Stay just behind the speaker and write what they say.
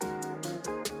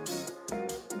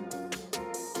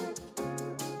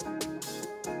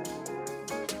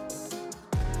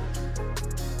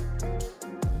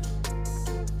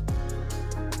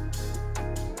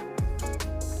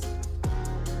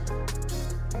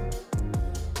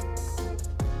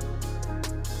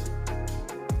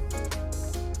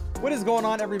What is going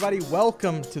on, everybody?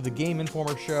 Welcome to the Game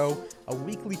Informer Show, a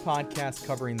weekly podcast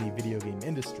covering the video game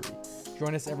industry.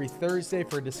 Join us every Thursday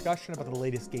for a discussion about the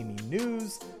latest gaming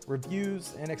news,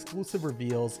 reviews, and exclusive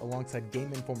reveals alongside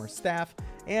Game Informer staff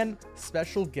and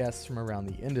special guests from around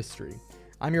the industry.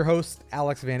 I'm your host,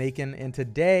 Alex Van Aken, and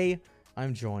today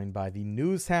I'm joined by the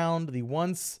news hound, the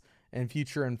once and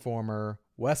future informer,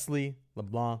 Wesley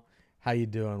LeBlanc. How you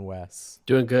doing, Wes?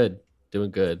 Doing good.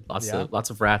 Lots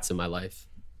of rats in my life.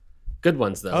 Good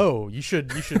ones, though. Oh, you should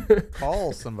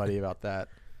call somebody about that.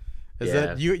 Is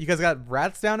that you guys got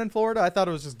rats down in Florida? I thought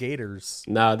it was just gators.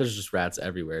 No, there's just rats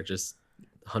everywhere, just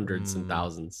hundreds and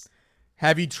thousands.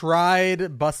 Have you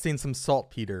tried busting some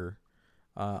saltpeter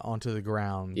onto the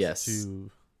ground? Yes.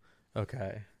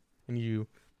 Okay. And you,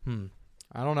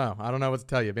 I don't know what to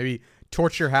tell you. Maybe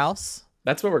torch your house?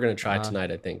 That's what we're going to try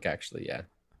tonight, I think, actually, yeah.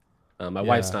 My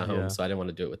wife's not home, so I didn't want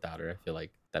to do it without her. I feel like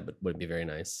that wouldn't be very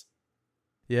nice.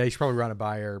 Yeah, you should probably run it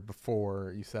by her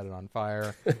before you set it on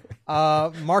fire.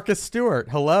 Marcus Stewart,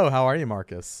 hello. How are you,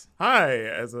 Marcus? Hi.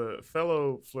 As a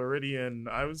fellow Floridian,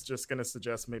 I was just going to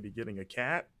suggest maybe getting a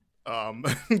cat.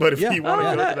 But if you want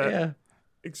to go to that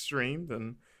extreme,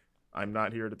 then I'm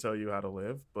not here to tell you how to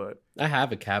live. But I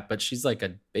have a cat, but she's like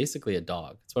basically a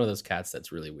dog. It's one of those cats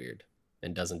that's really weird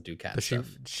and doesn't do cat stuff.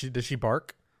 Does she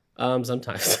bark?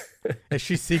 Sometimes. Is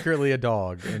she secretly a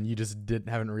dog and you just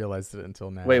haven't realized it until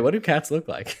now? Wait, what do cats look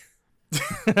like?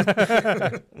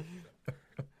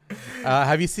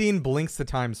 Have you seen Blinks the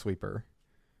Time Sweeper?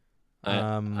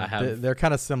 I have. They're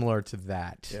kind of similar to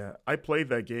that. Yeah, I played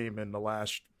that game in the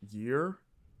last year.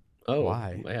 Oh,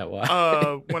 why? Yeah,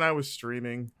 why? When I was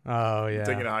streaming. Oh, yeah.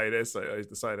 Taking a hiatus, I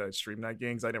decided I'd stream that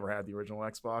game because I never had the original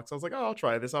Xbox. I was like, I'll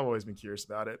try this. I've always been curious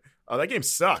about it. That game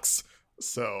sucks.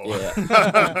 So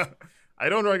yeah. I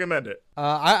don't recommend it.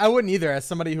 I wouldn't either. As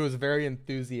somebody who was very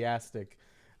enthusiastic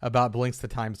about Blinks the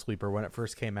Time Sweeper when it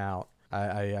first came out,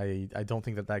 I don't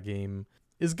think that game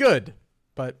is good.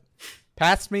 But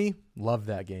past me, love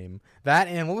that game. That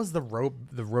and what was the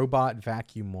robot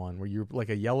vacuum one where you're like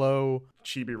a yellow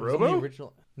Chibi Robo?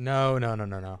 Original? No.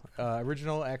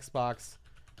 Original Xbox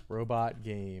robot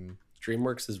game.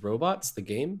 DreamWorks' Robots, the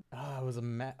game? It was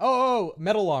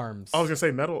Metal Arms. I was going to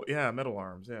say Metal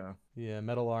Arms, yeah. Yeah,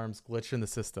 Metal Arms glitch in the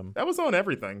system. That was on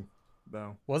everything,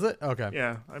 though. Was it? Okay.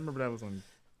 Yeah, I remember that was on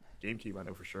GameCube, I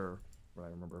know for sure. But I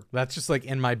remember. That's just like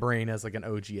in my brain as like an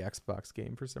OG Xbox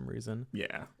game for some reason.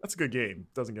 Yeah, that's a good game.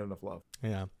 Doesn't get enough love.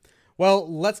 Yeah. Well,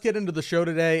 let's get into the show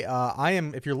today.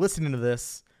 If you're listening to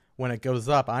this when it goes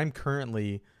up, I'm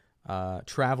currently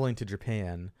traveling to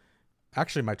Japan.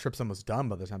 Actually, my trip's almost done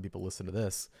by the time people listen to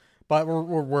this. But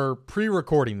we're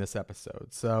pre-recording this episode.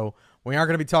 So we aren't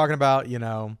going to be talking about,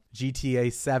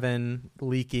 GTA 7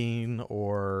 leaking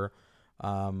or,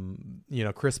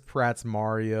 Chris Pratt's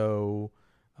Mario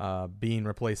being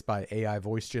replaced by AI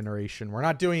voice generation. We're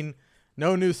not doing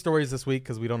no news stories this week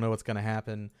because we don't know what's going to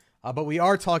happen. But we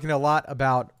are talking a lot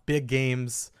about big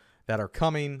games that are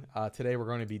coming. Today we're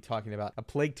going to be talking about A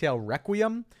Plague Tale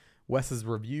Requiem, Wes's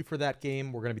review for that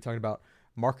game. We're going to be talking about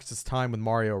Marcus's time with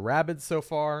Mario Rabbids so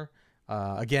far.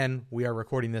 Again, we are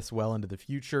recording this well into the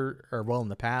future, or well in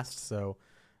the past, so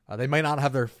they might not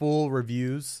have their full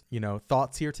reviews,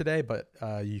 thoughts here today, but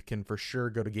you can for sure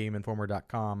go to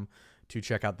GameInformer.com to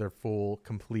check out their full,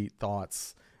 complete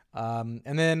thoughts. And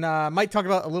then might talk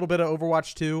about a little bit of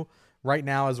Overwatch 2. Right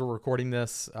now, as we're recording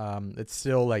this, it's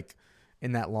still like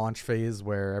in that launch phase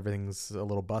where everything's a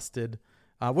little busted.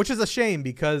 Which is a shame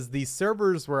because the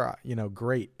servers were,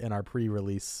 great in our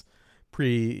pre-release,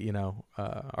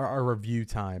 our review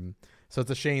time. So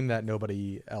it's a shame that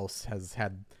nobody else has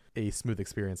had a smooth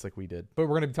experience like we did. But we're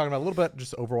going to be talking about a little bit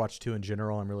just Overwatch 2 in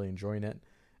general. I'm really enjoying it.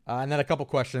 And then a couple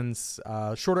questions,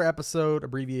 shorter episode,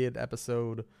 abbreviated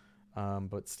episode,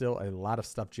 but still a lot of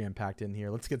stuff jam-packed in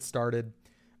here. Let's get started.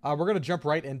 We're going to jump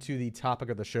right into the topic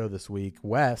of the show this week.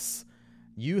 Wes,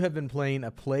 you have been playing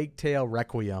A Plague Tale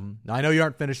Requiem. Now, I know you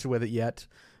aren't finished with it yet,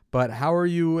 but how are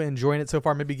you enjoying it so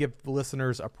far? Maybe give the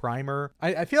listeners a primer.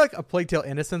 I feel like A Plague Tale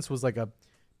Innocence was like a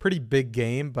pretty big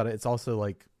game, but it's also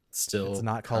like it's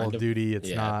not Call of Duty. It's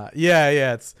not.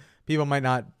 Yeah. It's people might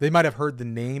have heard the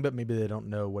name, but maybe they don't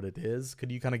know what it is.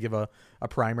 Could you kind of give a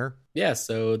primer? Yeah.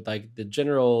 So like the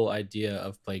general idea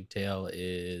of Plague Tale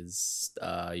is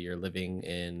you're living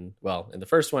in the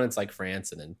first one, it's like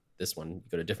France, and then this one, you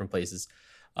go to different places.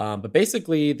 But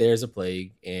basically there's a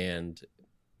plague and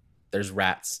there's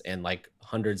rats and like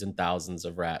hundreds and thousands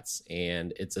of rats.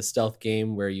 And it's a stealth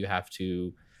game where you have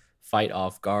to fight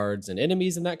off guards and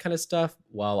enemies and that kind of stuff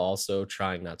while also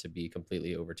trying not to be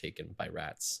completely overtaken by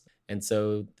rats. And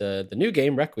so the new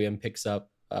game, Requiem, picks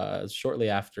up shortly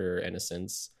after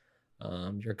Innocence.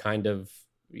 You're kind of,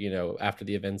 after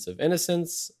the events of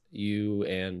Innocence, you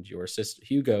and your sister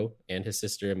Hugo and his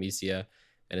sister Amicia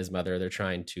and his mother, they're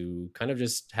trying to kind of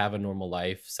just have a normal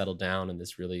life, settle down in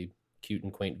this really cute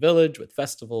and quaint village with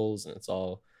festivals, and it's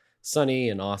all sunny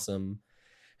and awesome.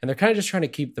 And they're kind of just trying to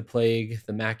keep the plague,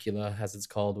 the macula, as it's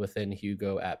called, within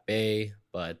Hugo at bay.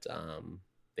 But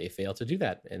they fail to do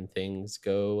that, and things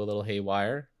go a little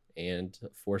haywire and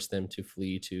force them to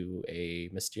flee to a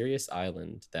mysterious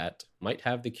island that might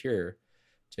have the cure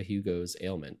to Hugo's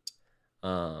ailment.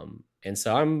 And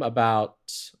so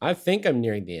I think I'm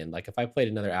nearing the end. Like if I played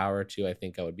another hour or two, I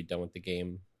think I would be done with the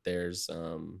game. There's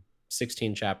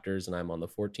 16 chapters and I'm on the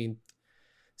 14th.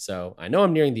 So I know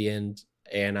I'm nearing the end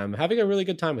and I'm having a really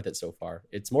good time with it so far.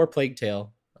 It's more Plague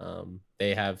Tale.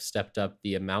 They have stepped up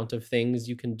the amount of things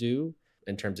you can do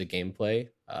in terms of gameplay.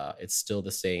 It's still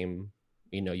the same.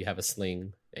 You have a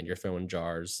sling and you're throwing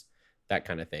jars, that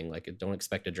kind of thing. Like don't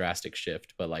expect a drastic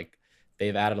shift, but like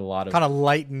they've added a lot of kind of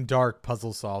light and dark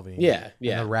puzzle solving. Yeah.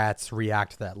 And the rats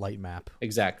react to that light map.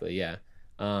 Exactly. Yeah.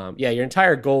 Your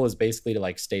entire goal is basically to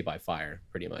like stay by fire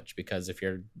pretty much, because if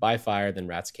you're by fire, then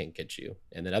rats can't get you.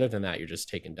 And then other than that, you're just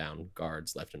taking down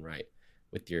guards left and right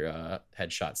with your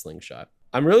headshot slingshot.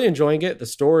 I'm really enjoying it. The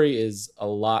story is a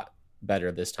lot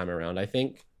better this time around, I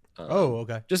think.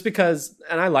 Okay. Just because,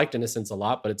 and I liked Innocence a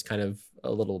lot, but it's kind of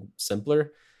a little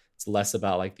simpler. It's less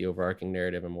about like the overarching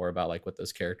narrative and more about like what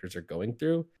those characters are going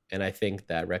through. And I think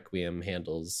that Requiem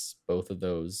handles both of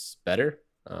those better.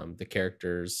 The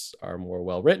characters are more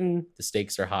well written. The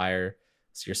stakes are higher.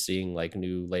 So you're seeing like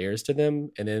new layers to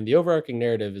them. And then the overarching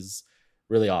narrative is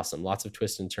really awesome. Lots of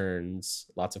twists and turns,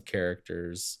 lots of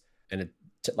characters, and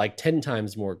like 10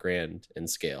 times more grand in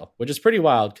scale, which is pretty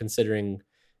wild considering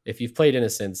if you've played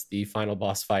Innocence, the final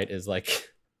boss fight is like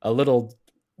a little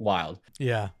wild.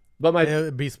 Yeah. But it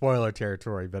would be spoiler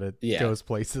territory, but it goes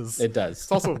places. It does.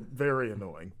 It's also very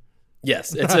annoying.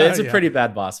 Yes, it's a pretty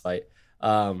bad boss fight.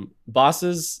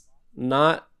 Bosses,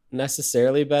 not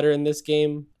necessarily better in this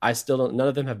game. I still don't. None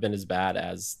of them have been as bad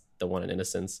as the one in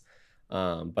Innocence,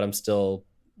 but I'm still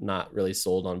not really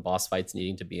sold on boss fights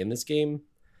needing to be in this game.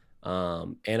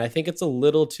 And I think it's a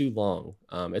little too long.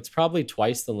 It's probably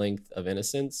twice the length of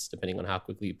Innocence, depending on how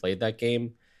quickly you played that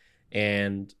game.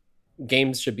 And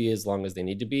games should be as long as they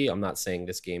need to be. I'm not saying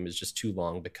this game is just too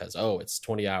long because, it's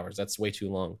 20 hours. That's way too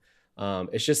long.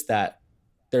 It's just that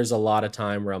there's a lot of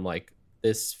time where I'm like,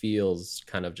 this feels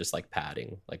kind of just like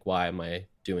padding. Like, why am I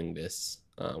doing this?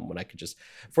 When I could just,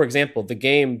 for example,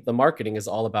 the marketing is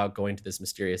all about going to this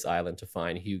mysterious island to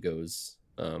find Hugo's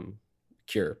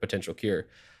potential cure.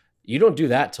 You don't do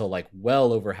that till like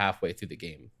well over halfway through the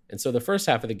game. And so the first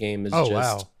half of the game is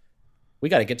we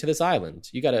got to get to this island.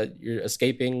 You're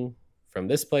escaping from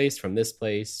this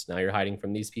place. Now you're hiding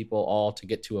from these people, all to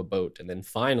get to a boat. And then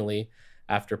finally,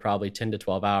 after probably 10 to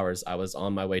 12 hours, I was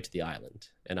on my way to the island.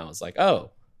 And I was like,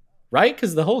 oh, right?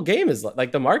 Because the whole game is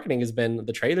like the marketing has been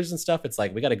the trailers and stuff. It's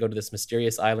like, we got to go to this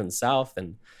mysterious island south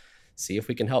and see if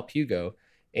we can help Hugo.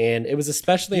 And it was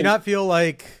especially... Do you not feel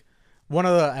like one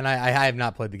of the... And I have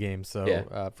not played the game,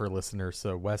 so for listeners,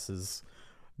 so Wes is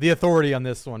the authority on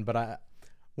this one. But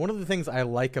one of the things I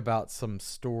like about some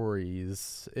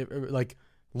stories, like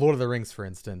Lord of the Rings, for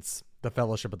instance, The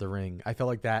Fellowship of the Ring, I feel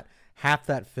like that half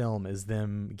that film is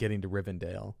them getting to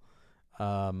Rivendell.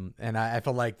 And I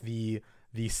feel like the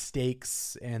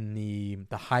stakes and the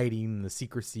hiding, the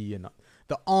secrecy, and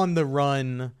the on the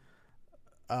run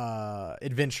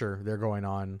adventure they're going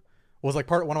on was like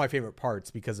one of my favorite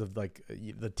parts because of like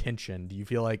the tension. Do you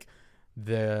feel like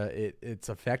it's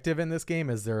effective in this game?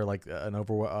 Is there like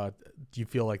do you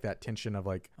feel like that tension of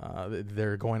like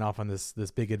they're going off on this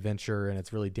big adventure and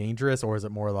it's really dangerous, or is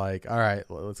it more like, all right,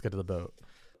 let's get to the boat?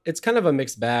 It's kind of a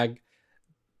mixed bag.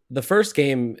 The first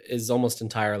game is almost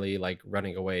entirely like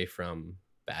running away from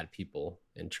bad people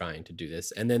and trying to do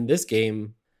this. And then this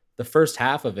game, the first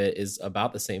half of it is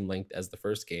about the same length as the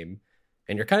first game.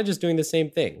 And you're kind of just doing the same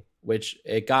thing, which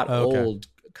it got old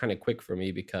kind of quick for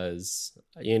me because,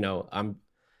 I'm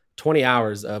 20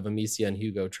 hours of Amicia and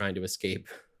Hugo trying to escape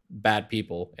bad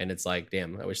people. And it's like,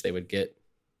 damn, I wish they would get,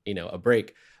 a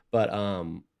break. But,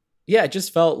 it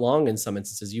just felt long in some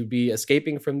instances. You'd be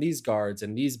escaping from these guards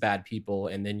and these bad people.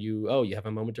 And then you have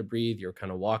a moment to breathe. You're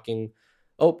kind of walking.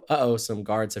 Some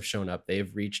guards have shown up.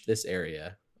 They've reached this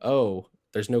area. Oh,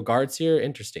 there's no guards here.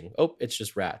 Interesting. Oh, it's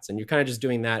just rats. And you're kind of just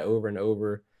doing that over and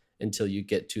over until you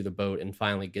get to the boat and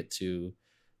finally get to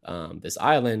this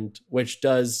island, which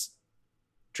does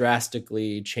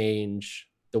drastically change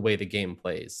the way the game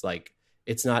plays. Like,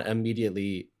 it's not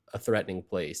immediately a threatening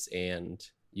place, and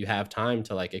you have time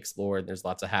to like explore, and there's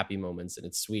lots of happy moments, and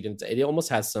it's sweet, and it almost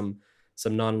has some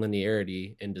some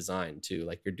non-linearity in design too.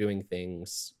 Like you're doing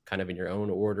things kind of in your own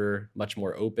order, much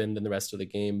more open than the rest of the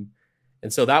game.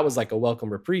 And so that was like a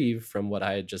welcome reprieve from what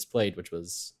I had just played, which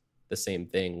was the same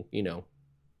thing, you know,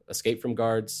 escape from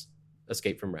guards,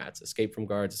 escape from rats, escape from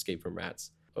guards, escape from rats,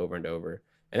 over and over.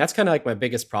 And that's kind of like my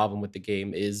biggest problem with the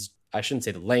game is, I shouldn't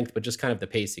say the length, but just kind of the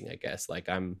pacing, I guess. Like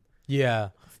Yeah,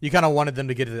 you kind of wanted them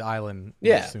to get to the island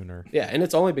sooner. Yeah, and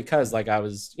it's only because like I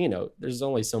was, you know, there's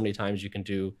only so many times you can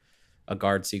do a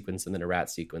guard sequence and then a rat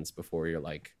sequence before you're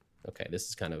like, okay, this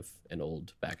is kind of an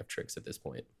old bag of tricks at this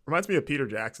point. Reminds me of Peter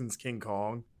Jackson's King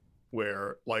Kong,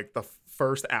 where like the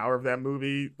first hour of that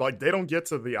movie, like they don't get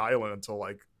to the island until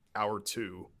like hour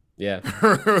 2. Yeah.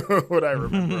 What I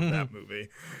remember of that movie.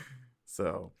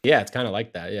 So yeah, it's kind of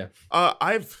like that. Yeah.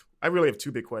 I really have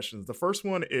 2 big questions. The first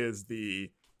one is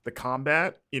the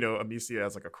combat. You know, Amicia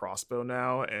has like a crossbow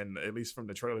now, and at least from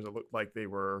the trailers, it looked like they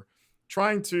were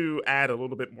trying to add a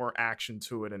little bit more action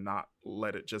to it and not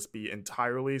let it just be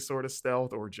entirely sort of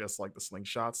stealth or just like the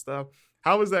slingshot stuff.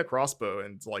 How is that crossbow?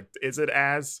 And like, is it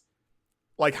as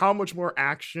like, how much more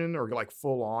action or like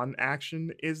full on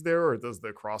action is there, or does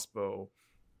the crossbow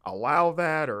allow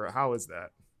that, or how is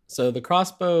that? So the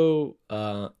crossbow,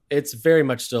 it's very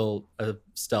much still a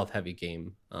stealth heavy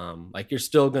game. Like you're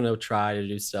still going to try to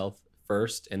do stealth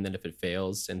first. And then if it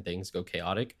fails and things go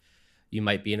chaotic, you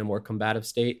might be in a more combative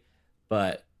state.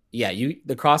 But yeah,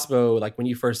 the crossbow, like when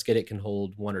you first get it, can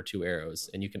hold 1 or 2 arrows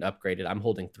and you can upgrade it. I'm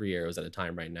holding 3 arrows at a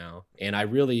time right now. And I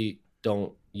really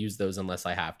don't use those unless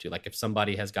I have to. Like if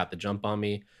somebody has got the jump on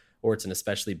me, or it's an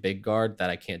especially big guard that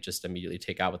I can't just immediately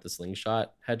take out with the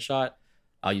slingshot headshot,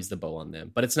 I'll use the bow on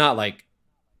them. But it's not like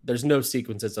there's no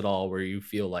sequences at all where you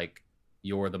feel like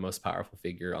you're the most powerful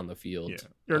figure on the field. Yeah.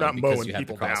 You're not mowing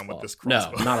people down with this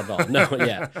crossbow. No, not at all. No,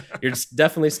 yeah. You're just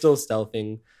definitely still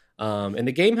stealthing. And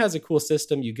the game has a cool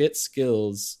system. You get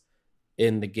skills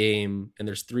in the game, and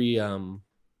there's 3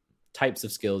 types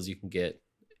of skills you can get,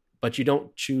 but you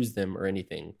don't choose them or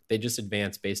anything. They just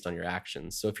advance based on your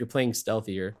actions. So if you're playing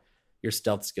stealthier, your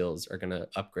stealth skills are going to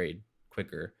upgrade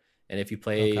quicker. And if you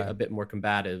play a bit more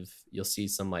combative, you'll see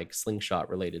some like slingshot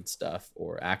related stuff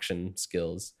or action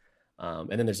skills. And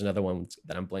then there's another one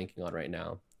that I'm blanking on right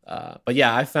now. But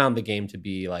yeah, I found the game to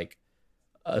be like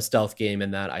a stealth game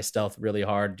in that I stealth really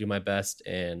hard, do my best,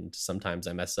 and sometimes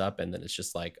I mess up, and then it's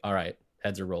just like, all right,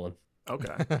 heads are rolling.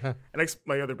 Okay. And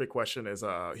my other big question is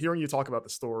hearing you talk about the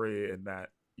story and that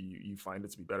you find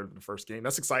it to be better than the first game.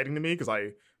 That's exciting to me because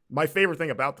my favorite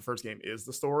thing about the first game is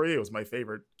the story. It was my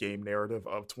favorite game narrative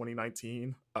of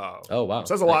 2019. Oh, wow. It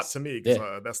says a lot to me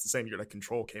because that's the same year that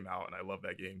Control came out, and I love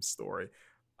that game's story.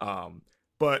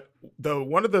 But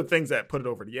one of the things that put it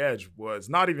over the edge was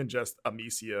not even just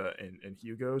Amicia and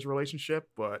Hugo's relationship,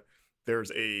 but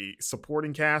there's a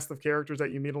supporting cast of characters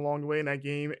that you meet along the way in that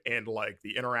game, and like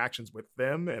the interactions with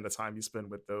them and the time you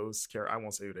spend with those characters. I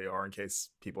won't say who they are in case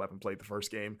people haven't played the first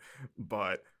game,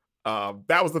 but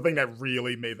that was the thing that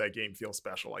really made that game feel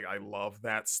special. Like I love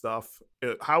that stuff.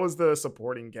 How is the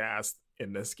supporting cast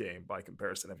in this game by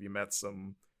comparison? Have you met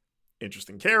some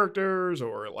interesting characters,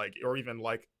 or even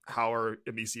like how are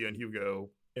Amicia and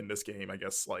Hugo in this game, I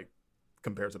guess, like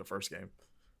compared to the first game?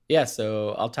 Yeah,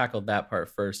 so I'll tackle that part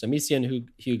first. Amicia and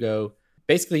Hugo,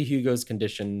 basically Hugo's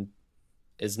condition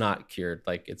is not cured.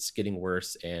 Like it's getting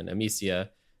worse, and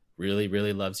Amicia really,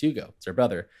 really loves Hugo. It's her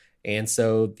brother. And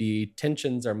so the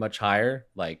tensions are much higher.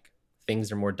 Like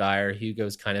things are more dire.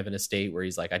 Hugo's kind of in a state where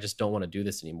he's like, I just don't want to do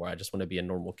this anymore. I just want to be a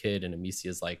normal kid. And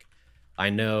Amicia's like,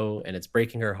 I know, and it's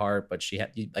breaking her heart, but you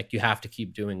have to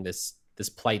keep doing this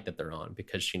plight that they're on,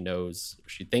 because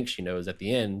she thinks she knows at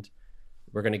the end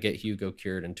we're going to get Hugo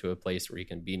cured into a place where he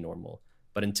can be normal.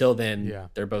 But until then,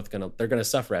 they're going to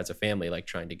suffer as a family, like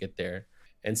trying to get there.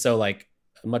 And so like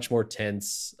much more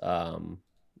tense,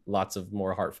 lots of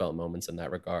more heartfelt moments in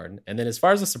that regard. And then as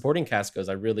far as the supporting cast goes,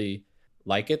 I really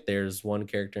like it. There's one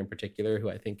character in particular who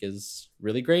I think is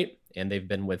really great, and they've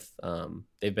been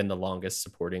the longest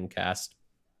supporting cast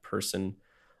person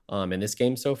in this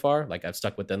game so far. Like I've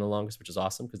stuck with them the longest, which is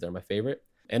awesome because they're my favorite.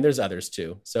 And there's others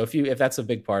too. So if that's a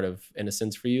big part of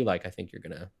Innocence for you, like I think you're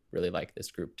gonna really like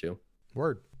this group too.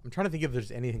 Word. I'm trying to think if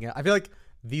there's anything else. I feel like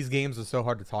these games are so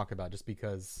hard to talk about just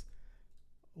because,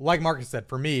 like Marcus said,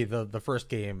 for me, the first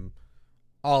game,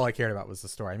 all I cared about was the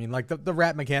story. I mean, like the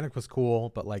rat mechanic was cool,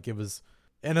 but like it was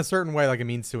in a certain way like a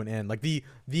means to an end. Like the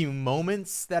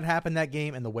moments that happen in that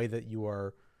game and the way that you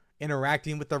are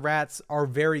interacting with the rats are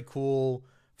very cool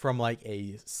from like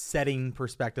a setting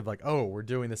perspective. Like, oh, we're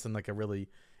doing this in like a really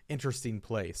interesting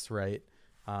place, right?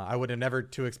 I would have never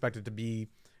expected to be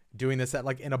doing this at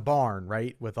like in a barn,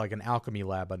 right, with like an alchemy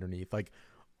lab underneath. Like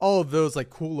all of those like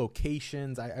cool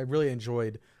locations. I really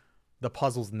enjoyed the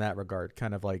puzzles in that regard,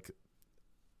 kind of like,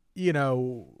 you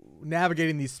know,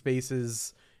 navigating these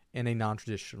spaces in a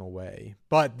non-traditional way.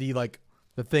 But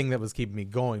the thing that was keeping me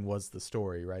going was the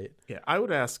story, right? Yeah, I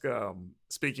would ask,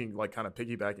 speaking like kind of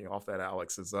piggybacking off that,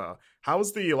 Alex, is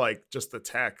how's the like just the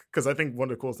tech? Because I think one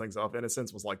of the coolest things of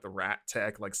Innocence was like the rat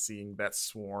tech, like seeing that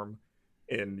swarm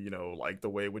and, you know, like the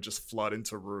way it would just flood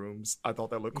into rooms. I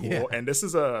thought that looked cool. Yeah. And this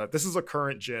is a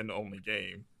current gen only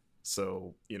game.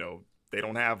 So, you know, they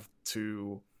don't have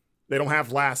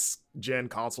last gen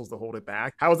consoles to hold it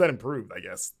back. How has that improved, I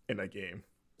guess, in that game?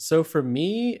 So for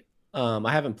me,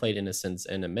 I haven't played Innocence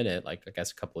in a minute, like I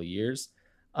guess a couple of years.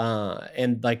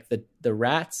 And like the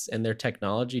rats and their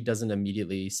technology doesn't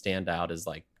immediately stand out as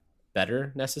like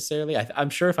better necessarily. I'm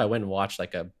sure if I went and watched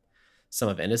like some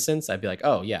of Innocence, I'd be like,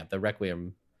 oh yeah, the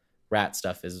Requiem rat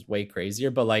stuff is way crazier.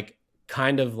 But like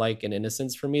kind of like in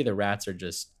Innocence for me, the rats are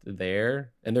just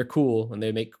there and they're cool and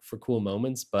they make for cool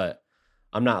moments, but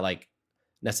I'm not like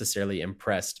necessarily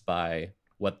impressed by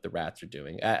what the rats are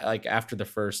doing. Like after the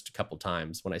first couple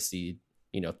times when I see,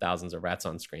 you know, thousands of rats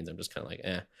on screens, I'm just kind of like,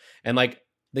 eh. And like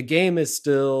the game is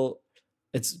still,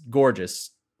 it's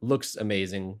gorgeous, looks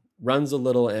amazing, runs a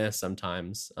little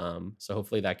sometimes. So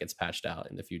hopefully that gets patched out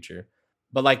in the future.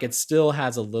 But like it still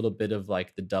has a little bit of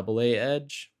like the AA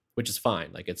edge, which is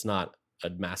fine. Like it's not a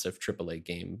massive AAA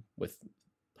game with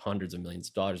hundreds of millions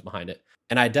of dollars behind it.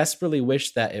 And I desperately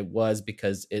wish that it was,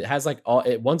 because it has like all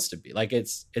it wants to be. Like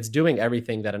it's doing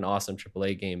everything that an awesome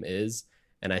AAA game is.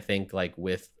 And I think like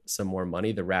with some more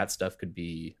money, the rat stuff could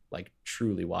be like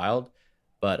truly wild.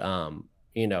 But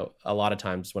you know, a lot of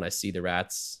times when I see the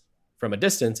rats from a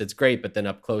distance, it's great, but then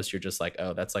up close, you're just like,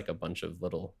 oh, that's like a bunch of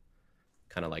little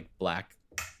kind of like black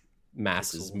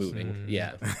masses moving.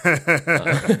 Yeah.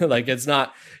 Like it's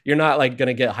not, you're not like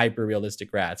gonna get hyper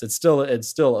realistic rats. It's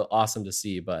still awesome to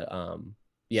see, but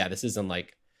yeah, this isn't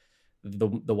like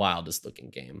the wildest looking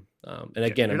game. And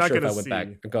again, I'm sure if I went back,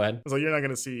 go ahead. So you're not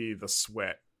gonna see the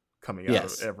sweat coming out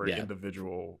of every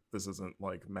individual. This isn't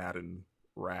like Madden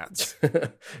rats.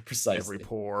 Precisely. Every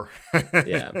pore.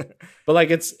 Yeah. But like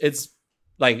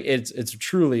it's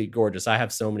truly gorgeous. I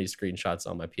have so many screenshots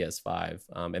on my PS5,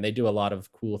 and they do a lot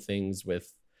of cool things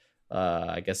with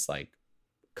I guess like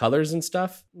colors and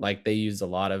stuff. Like they use a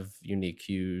lot of unique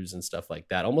hues and stuff like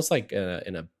that, almost like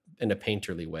in a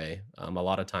painterly way. A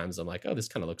lot of times I'm like, oh, this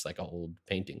kind of looks like an old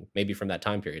painting, maybe from that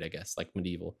time period, I guess, like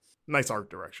medieval. Nice art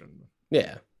direction.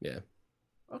 Yeah.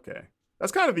 Okay.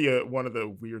 That's kind of the one of the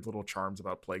weird little charms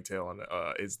about Plague Tale, and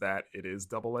is that it is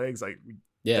double eggs. Like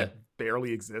that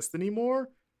barely exist anymore.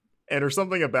 And there's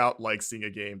something about like seeing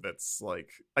a game that's like,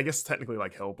 I guess technically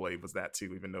like Hellblade was that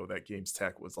too, even though that game's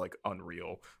tech was like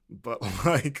unreal. But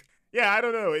like, yeah, I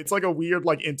don't know. It's like a weird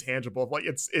like intangible. Like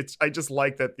it's. I just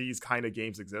like that these kind of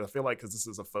games exist. I feel like because this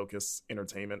is a Focus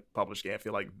Entertainment published game, I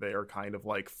feel like they're kind of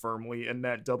like firmly in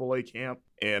that AA camp,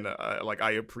 and like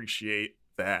I appreciate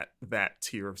that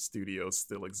tier of studios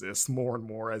still exists more and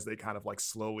more as they kind of like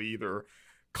slowly either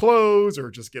close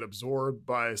or just get absorbed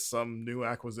by some new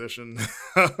acquisition.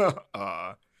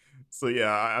 So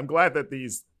yeah, I'm glad that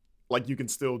these, like, you can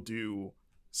still do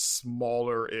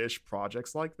smaller-ish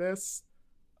projects like this.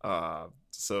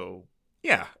 So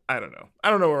yeah, I don't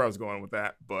know where I was going with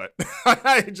that, but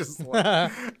I just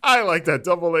I like that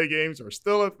AA games are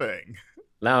still a thing.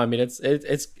 No, I mean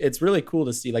it's really cool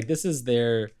to see. Like this is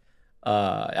their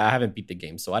I haven't beat the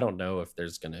game, so I don't know if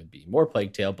there's gonna be more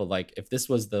Plague Tale, but like if this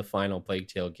was the final Plague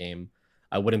Tale game,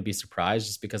 I wouldn't be surprised,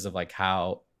 just because of like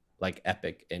how like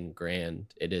epic and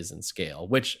grand it is in scale,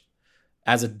 which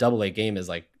as a AA game is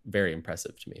like very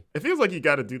impressive to me. It feels like you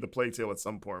got to do the Plague Tale at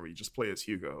some point where you just play as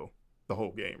Hugo the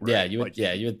whole game, right?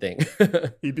 Yeah, you would think.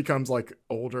 He becomes like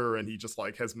older and he just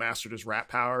like has mastered his rat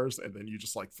powers, and then you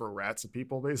just like throw rats at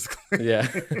people basically. Yeah.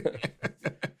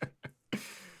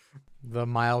 The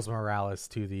Miles Morales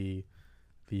to the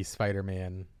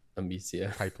Spider-Man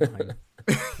Amicia pipeline.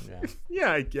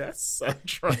 Yeah, I guess I'm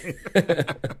trying.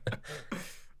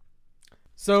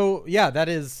 So yeah, that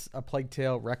is a Plague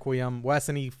Tale Requiem. Wes,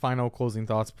 any final closing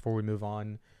thoughts before we move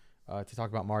on to talk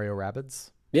about Mario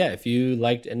Rabbids? Yeah, if you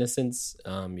liked Innocence,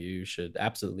 you should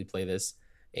absolutely play this,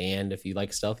 and if you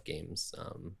like stealth games,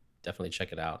 definitely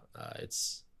check it out.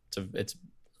 It's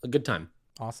a good time.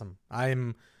 Awesome.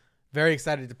 I'm very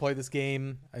excited to play this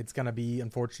game. It's going to be,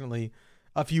 unfortunately,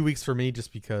 a few weeks for me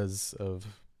just because of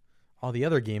all the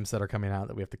other games that are coming out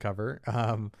that we have to cover.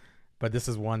 But this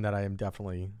is one that I am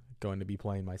definitely going to be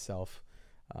playing myself,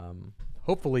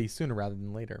 hopefully sooner rather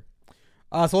than later.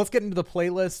 So let's get into the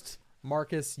playlist.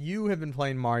 Marcus, you have been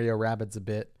playing Mario Rabbids a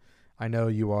bit. I know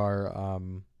you are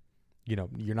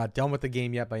you're not done with the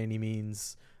game yet by any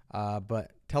means.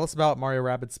 But tell us about Mario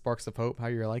Rabbids Sparks of Hope, how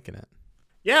you're liking it.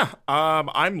 Yeah,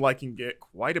 I'm liking it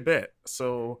quite a bit.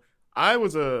 So I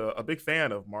was a big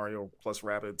fan of Mario plus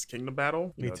Rabbids Kingdom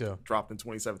Battle. Me too. Dropped in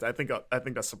 2017. I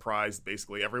think that surprised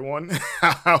basically everyone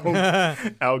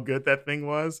how good that thing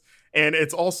was. And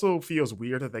it also feels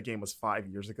weird that game was 5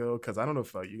 years ago, because I don't know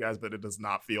if you guys, but it does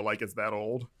not feel like it's that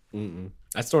old.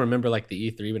 I still remember like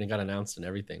the E3 when it got announced and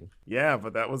everything. Yeah,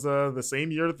 but that was the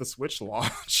same year that the Switch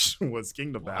launch was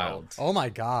Kingdom Battle. Oh my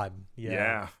god.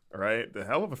 Yeah, right. The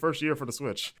hell of a first year for the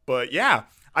Switch. But yeah,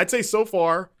 I'd say so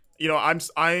far,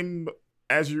 I'm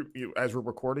as we're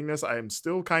recording this, I am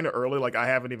still kind of early. Like I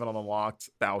haven't even unlocked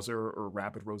Bowser or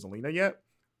Rapid Rosalina yet.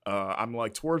 I'm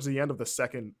like towards the end of the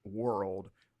second world,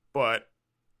 but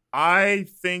I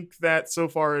think that so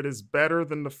far it is better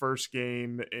than the first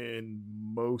game in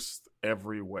most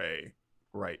every way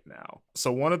right now.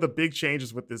 So one of the big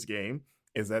changes with this game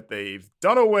is that they've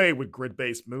done away with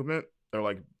grid-based movement. They're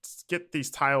like, get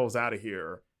these tiles out of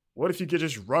here. What if you could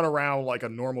just run around like a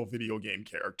normal video game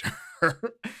character?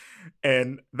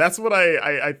 And that's what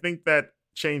I think that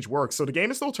change works. So the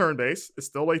game is still turn-based. It's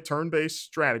still a turn-based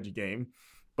strategy game.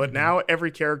 But now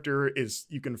every character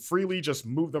you can freely just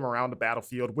move them around the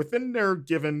battlefield within their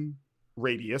given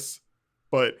radius.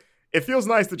 But it feels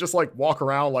nice to just like walk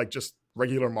around like just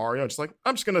regular Mario. Just like,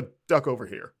 I'm just going to duck over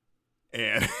here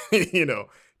and,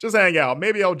 just hang out.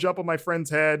 Maybe I'll jump on my friend's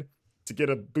head to get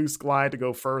a boost glide to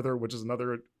go further, which is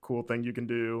another cool thing you can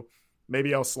do.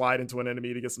 Maybe I'll slide into an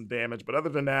enemy to get some damage. But other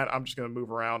than that, I'm just going to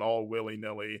move around all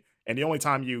willy-nilly. And the only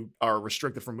time you are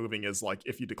restricted from moving is like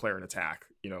if you declare an attack.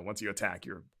 Once you attack,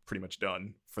 you're pretty much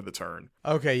done for the turn.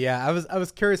 Okay, yeah. I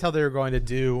was curious how they were going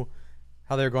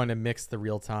to mix the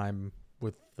real time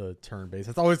with the turn based.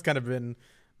 It's always kind of been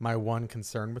my one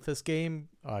concern with this game,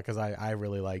 because I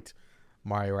really liked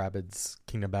Mario Rabbids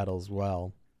Kingdom Battle as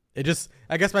well.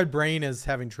 I guess my brain is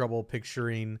having trouble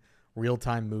picturing real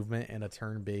time movement in a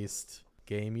turn based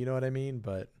game. You know what I mean?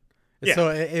 But yeah. So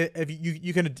if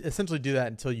you can essentially do that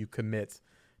until you commit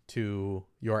to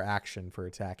your action for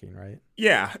attacking, right?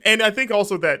 Yeah, and I think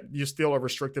also that you still are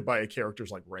restricted by a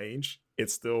character's like range. It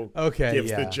still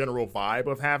gives the general vibe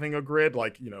of having a grid.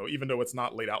 Like, even though it's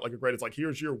not laid out like a grid, it's like,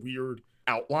 here's your weird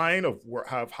outline of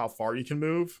how far you can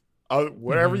move.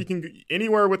 Wherever you can,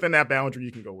 anywhere within that boundary,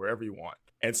 you can go wherever you want.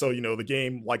 And so, the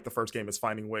game, like the first game, is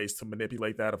finding ways to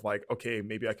manipulate that of like, okay,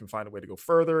 maybe I can find a way to go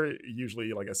further.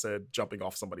 Usually, like I said, jumping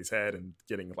off somebody's head and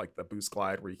getting like the boost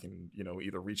glide where you can,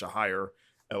 either reach a higher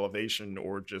elevation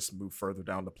or just move further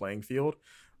down the playing field.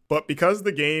 But because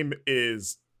the game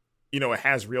is, it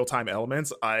has real-time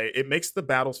elements, it makes the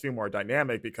battles feel more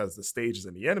dynamic because the stages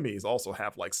and the enemies also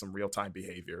have like some real-time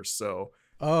behaviors. So,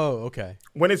 oh, okay.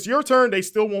 When it's your turn, they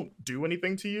still won't do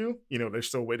anything to you. They're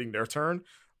still waiting their turn.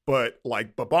 But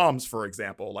like bombs, for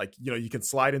example, like, you can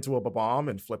slide into a bomb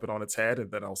and flip it on its head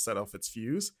and then I'll set off its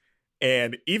fuse.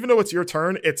 And even though it's your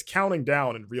turn, it's counting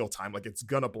down in real time. Like it's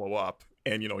going to blow up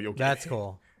and, you'll get That's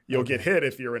cool. You'll get hit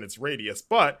if you're in its radius,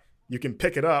 but you can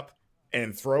pick it up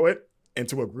and throw it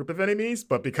into a group of enemies.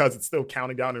 But because it's still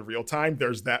counting down in real time,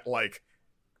 there's that like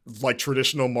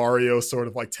traditional Mario sort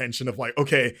of like tension of like,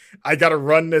 okay, I got to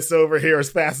run this over here as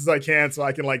fast as I can so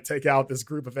I can like take out this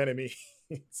group of enemies.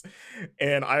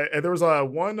 And there was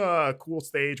one cool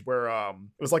stage where it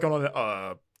was like on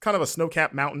a kind of a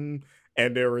snow-capped mountain,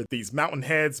 and there were these mountain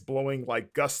heads blowing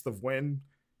like gusts of wind,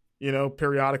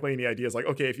 periodically. And the idea is like,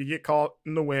 okay, if you get caught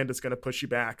in the wind, it's going to push you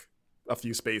back a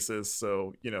few spaces.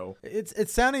 So,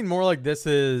 it's sounding more like this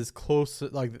is close.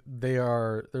 Like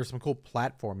there's some cool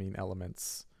platforming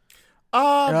elements.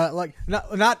 Like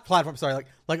not platform. Sorry,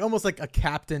 like almost like a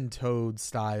Captain Toad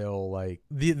style. Like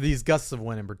these gusts of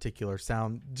wind in particular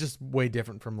sound just way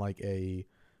different from like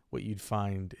what you'd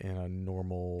find in a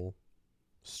normal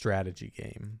strategy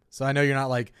game. So I know you're not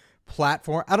like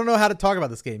platform. I don't know how to talk about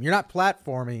this game. You're not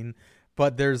platforming,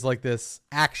 but there's like this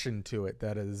action to it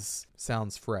that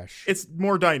sounds fresh. It's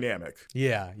more dynamic.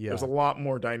 Yeah. There's a lot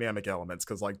more dynamic elements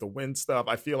because like the wind stuff,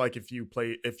 I feel like if you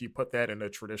put that in a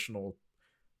traditional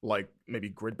like maybe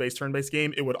grid-based turn-based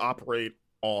game, it would operate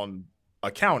on a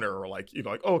counter or like,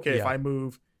 okay, if I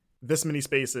move this many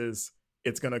spaces,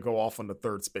 it's going to go off on the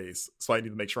third space. So I need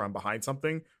to make sure I'm behind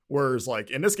something. Whereas like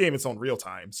in this game, it's on real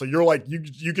time. So you're like, you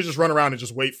could just run around and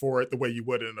just wait for it the way you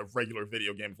would in a regular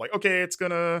video game. Like, okay, it's going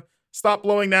to stop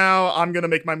blowing now. I'm going to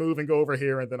make my move and go over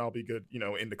here and then I'll be good,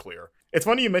 in the clear. It's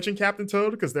funny you mentioned Captain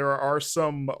Toad because there are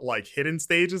some like hidden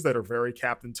stages that are very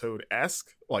Captain Toad-esque,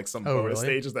 like some bonus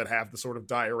stages that have the sort of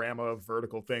diorama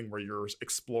vertical thing where you're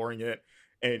exploring it.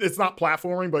 And it's not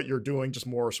platforming, but you're doing just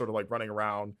more sort of like running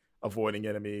around avoiding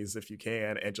enemies if you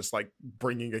can, and just like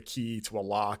bringing a key to a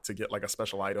lock to get like a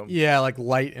special item. Yeah, like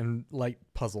light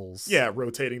puzzles. Yeah,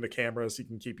 rotating the camera so you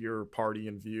can keep your party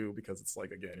in view, because it's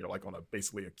like, again, you're like on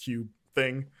basically a cube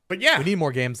thing. But yeah, we need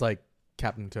more games like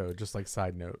Captain Toad. Just like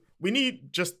side note, we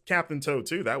need just Captain Toad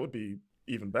too. That would be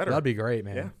even better. That'd be great,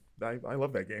 man. Yeah, I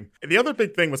love that game. And the other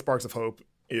big thing with Sparks of Hope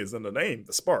is in the name,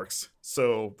 the Sparks.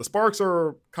 So the Sparks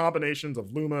are combinations of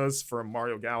Lumas from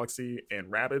Mario Galaxy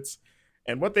and Rabbids.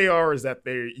 And what they are is that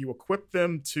you equip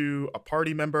them to a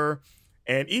party member,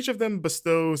 and each of them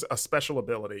bestows a special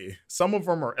ability. Some of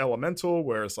them are elemental,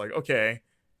 where it's like, okay,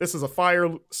 this is a fire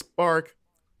spark.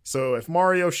 So if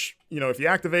Mario, if you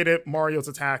activate it, Mario's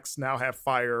attacks now have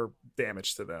fire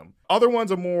damage to them. Other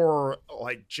ones are more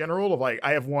like general, of like,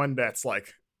 I have one that's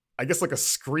like, I guess like a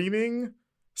screaming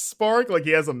spark. Like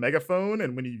he has a megaphone,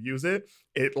 and when you use it,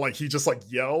 he just like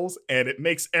yells, and it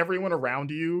makes everyone around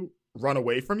you run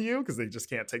away from you because they just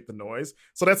can't take the noise.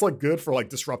 So that's like good for like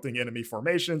disrupting enemy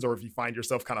formations, or if you find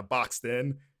yourself kind of boxed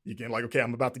in, you can like, okay,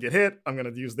 I'm about to get hit, I'm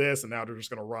going to use this, and now they're just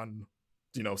going to run,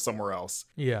 somewhere else.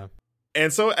 Yeah.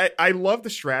 And so I love the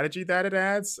strategy that it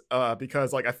adds,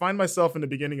 because like I find myself in the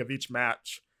beginning of each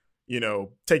match,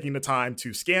 taking the time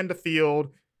to scan the field.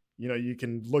 You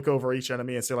can look over each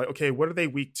enemy and say like, okay, what are they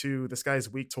weak to? This guy's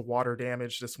weak to water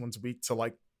damage. This one's weak to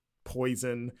like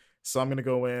poison. So I'm going to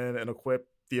go in and equip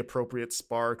the appropriate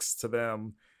sparks to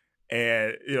them.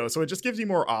 And, so it just gives you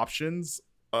more options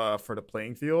for the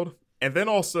playing field. And then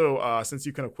also, since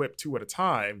you can equip 2 at a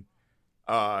time,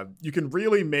 you can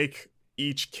really make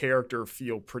each character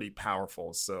feel pretty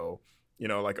powerful. So,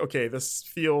 like, okay, this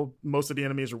field, most of the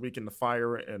enemies are weak in the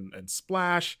fire and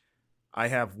splash. I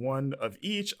have one of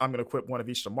each. I'm going to equip one of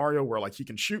each to Mario, where like he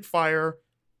can shoot fire,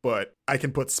 but I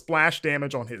can put splash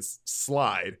damage on his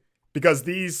slide, because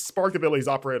these spark abilities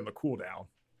operate on a cooldown.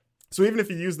 So even if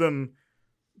you use them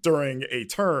during a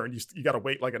turn, you got to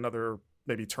wait like another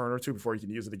maybe turn or 2 before you can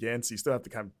use it again. So you still have to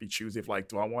kind of be choosy of like,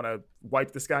 do I want to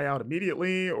wipe this guy out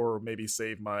immediately, or maybe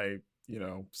save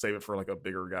it for like a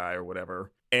bigger guy or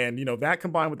whatever. And, that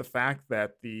combined with the fact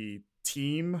that the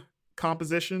team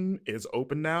composition is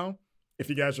open now. If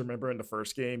you guys remember in the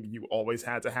first game, you always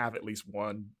had to have at least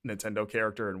one Nintendo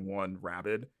character and one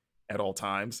Rabbid at all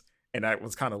times. And that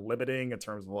was kind of limiting in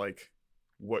terms of like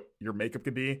what your makeup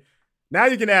could be. Now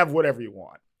you can have whatever you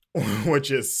want,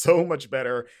 which is so much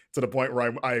better, to the point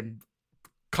where I'm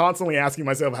constantly asking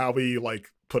myself how we like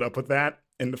put up with that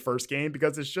in the first game,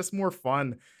 because it's just more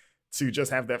fun to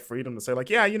just have that freedom to say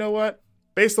like, yeah, you know what?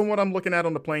 Based on what I'm looking at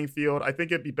on the playing field, I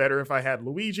think it'd be better if I had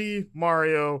Luigi,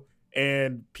 Mario,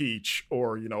 and Peach,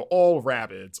 or, all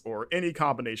Rabbids, or any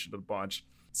combination of the bunch.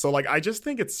 So like, I just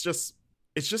think it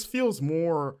just feels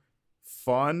more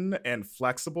fun and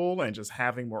flexible, and just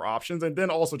having more options, and then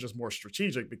also just more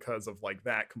strategic because of like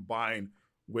that, combined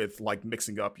with like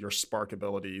mixing up your spark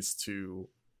abilities to,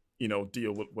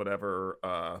 deal with whatever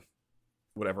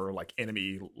like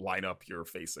enemy lineup you're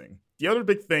facing. The other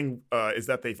big thing is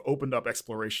that they've opened up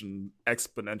exploration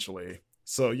exponentially.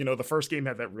 So, the first game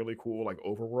had that really cool like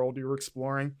overworld you were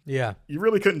exploring. Yeah. You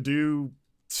really couldn't do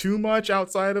too much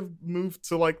outside of move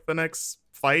to like the next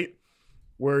fight.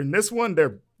 Where in this one,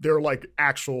 they're like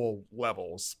actual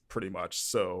levels pretty much.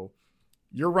 So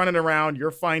you're running around,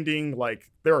 you're finding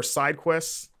like, there are side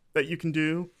quests that you can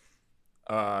do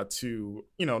to,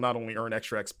 not only earn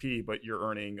extra XP, but you're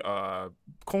earning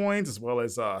coins as well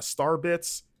as star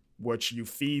bits, which you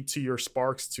feed to your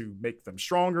sparks to make them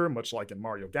stronger, much like in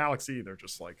Mario Galaxy. They're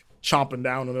just like chomping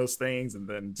down on those things, and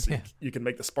then you can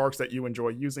make the sparks that you enjoy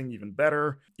using even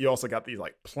better. You also got these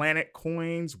like planet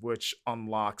coins, which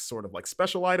unlock sort of like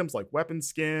special items like weapon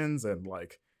skins, and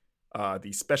like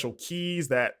these special keys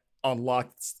that unlock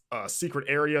a secret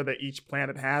area that each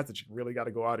planet has that you really got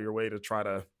to go out of your way to try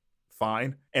to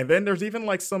find. And then there's even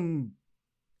like some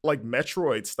like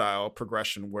Metroid style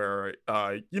progression where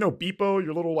Beepo,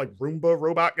 your little like Roomba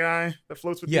robot guy that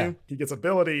floats with you, he gets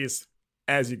abilities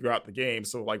as you go out the game.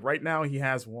 So like right now he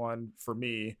has one for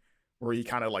me where he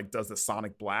kind of like does the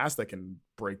sonic blast that can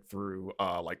break through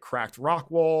like cracked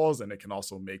rock walls, and it can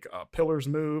also make pillars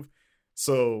move.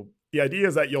 So the idea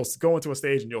is that you'll go into a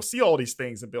stage and you'll see all these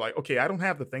things and be like, okay, I don't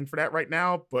have the thing for that right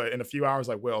now, but in a few hours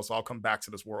I will. So I'll come back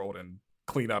to this world and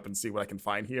clean up and see what I can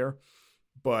find here.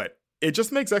 But it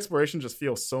just makes exploration just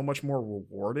feel so much more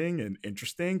rewarding and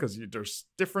interesting, because there's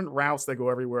different routes that go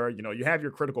everywhere. You have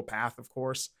your critical path, of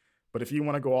course, but if you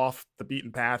want to go off the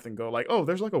beaten path and go like, oh,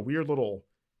 there's like a weird little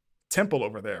temple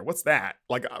over there. What's that?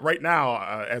 Like right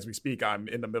now, as we speak, I'm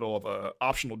in the middle of a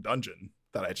optional dungeon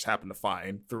that I just happened to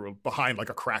find behind like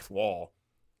a cracked wall.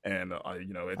 And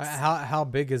it's how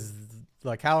big is,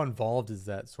 like, how involved is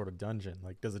that sort of dungeon?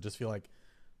 Like, does it just feel like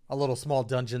a little small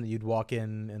dungeon that you'd walk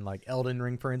in like Elden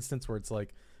Ring, for instance, where it's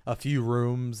like a few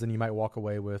rooms and you might walk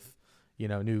away with,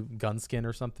 new gun skin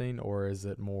or something, or is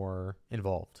it more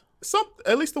involved?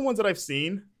 At least the ones that I've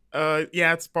seen.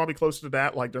 Yeah, it's probably closer to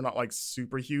that. Like, they're not like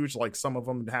super huge. Like, some of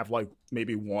them have like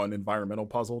maybe one environmental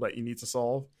puzzle that you need to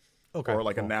solve, or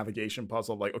like a navigation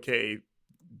puzzle. Like, okay,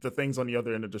 the things on the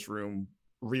other end of this room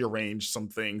rearrange some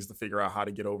things to figure out how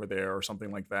to get over there, or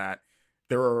something like that.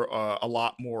 There are a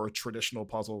lot more traditional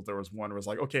puzzles. There was one where it was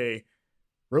like, okay,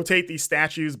 rotate these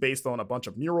statues based on a bunch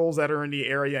of murals that are in the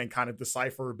area and kind of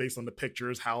decipher based on the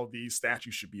pictures how these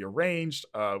statues should be arranged.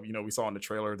 We saw in the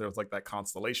trailer there was like that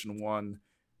constellation one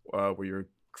where you're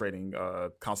creating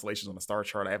constellations on a star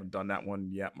chart. I haven't done that one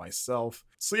yet myself.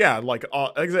 So yeah, like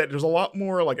I said, there's a lot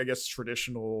more like, I guess,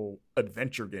 traditional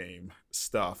adventure game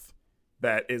stuff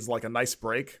that is like a nice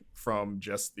break from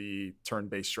just the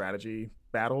turn-based strategy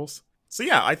battles. So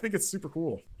yeah, I think it's super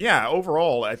cool. Yeah,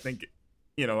 overall, I think,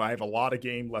 I have a lot of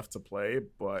game left to play,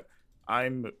 but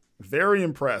I'm very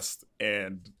impressed,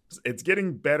 and it's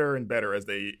getting better and better as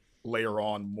they layer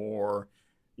on more,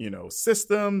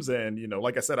 systems. And,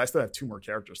 like I said, I still have 2 more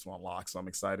characters to unlock, so I'm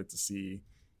excited to see,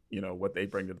 what they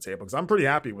bring to the table, because I'm pretty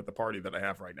happy with the party that I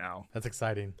have right now. That's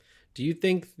exciting. Do you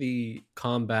think the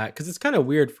combat, because it's kind of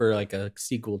weird for like a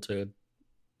sequel to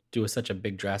do such a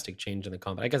big drastic change in the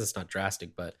combat. I guess it's not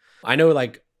drastic, but I know,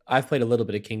 like, I've played a little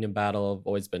bit of Kingdom Battle. I've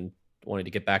always been wanting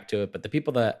to get back to it, but the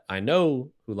people that I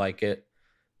know who like it,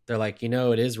 they're like,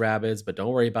 it is Rabbids, but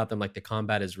don't worry about them. Like, the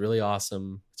combat is really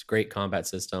awesome. It's a great combat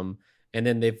system. And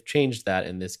then they've changed that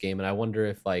in this game. And I wonder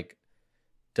if, like,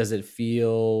 does it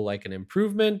feel like an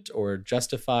improvement or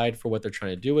justified for what they're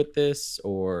trying to do with this,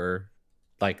 or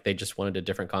like they just wanted a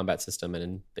different combat system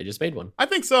and they just made one? I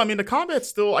think so. I mean, the combat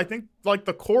still, I think, like,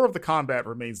 the core of the combat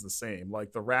remains the same.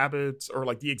 Like, the Rabbids, or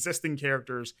like the existing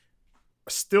characters,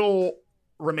 still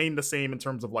remain the same in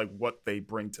terms of like what they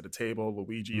bring to the table.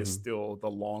 Luigi is still the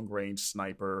long range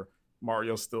sniper.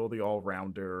 Mario's still the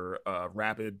all-rounder.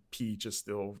 Rabbid Peach is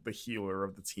still the healer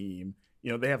of the team.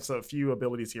 They have a few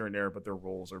abilities here and there, but their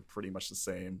roles are pretty much the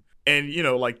same. And,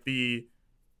 like,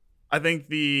 I think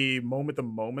the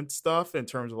moment-to-moment stuff in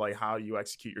terms of like how you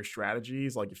execute your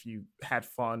strategies, like, if you had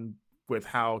fun with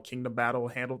how Kingdom Battle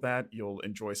handled that, you'll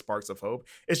enjoy Sparks of Hope.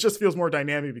 It just feels more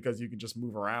dynamic because you can just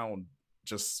move around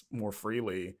just more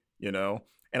freely, and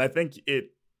I think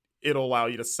it'll allow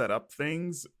you to set up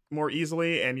things more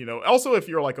easily. And, also if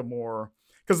you're like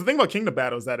because the thing about Kingdom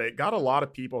Battle is that it got a lot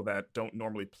of people that don't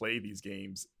normally play these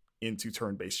games into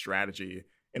turn-based strategy.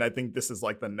 And I think this is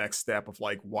like the next step of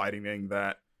like widening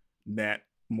that net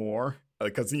more,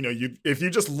 because if you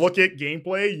just look at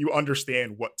gameplay, you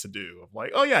understand what to do.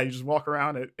 Like, oh yeah, you just walk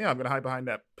around and I'm gonna hide behind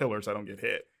that pillar so I don't get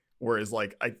hit. Whereas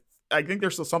like I think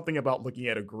there's still something about looking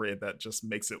at a grid that just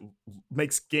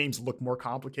makes games look more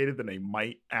complicated than they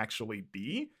might actually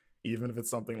be, even if it's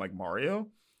something like Mario.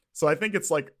 So I think it's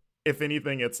like, if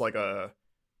anything, it's like a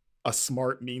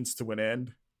smart means to an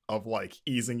end of like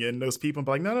easing in those people and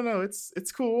be like, no,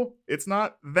 it's cool. It's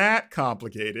not that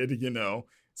complicated,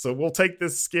 So we'll take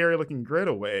this scary looking grid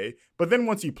away. But then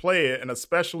once you play it, and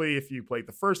especially if you played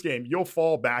the first game, you'll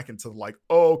fall back into like,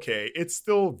 oh, okay, it's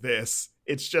still this.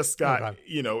 It's just got,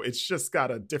 it's just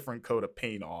got a different coat of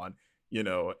paint on,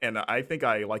 and I think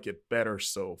I like it better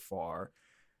so far.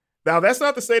 Now, that's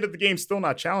not to say that the game's still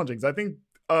not challenging, because I think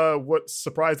what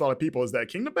surprised a lot of people is that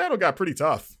Kingdom Battle got pretty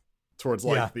tough towards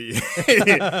like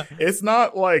it's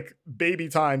not like baby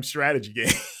time strategy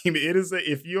game. It is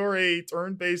if you're a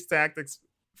turn-based tactics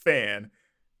fan,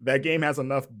 that game has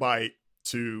enough bite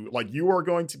to, like, you are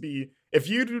going to be, if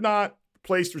you do not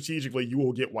play strategically, you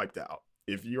will get wiped out.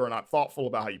 If you are not thoughtful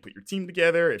about how you put your team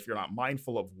together, if you're not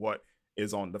mindful of what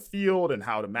is on the field and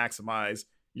how to maximize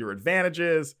your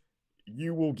advantages,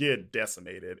 you will get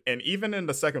decimated. And even in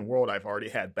the second world, I've already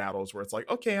had battles where it's like,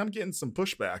 okay, I'm getting some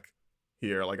pushback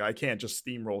here. Like, I can't just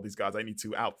steamroll these guys. I need to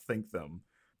outthink them.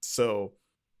 So,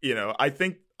 I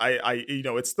think I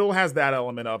it still has that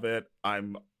element of it.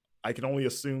 I can only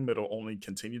assume it'll only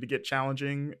continue to get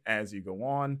challenging as you go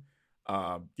on.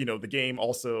 The game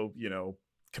also,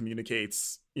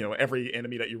 communicates, every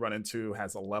enemy that you run into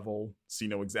has a level. So you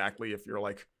know exactly if you're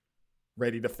like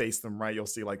ready to face them, right? You'll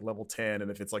see like level 10. And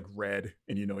if it's like red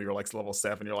and you're like level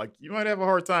 7, you're like, you might have a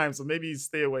hard time. So maybe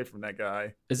stay away from that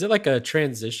guy. Is it like a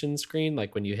transition screen?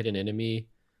 Like when you hit an enemy,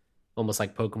 almost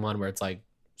like Pokemon, where it's like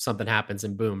something happens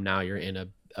and boom, now you're in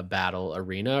a battle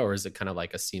arena? Or is it kind of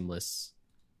like a seamless,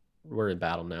 we're in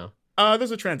battle now?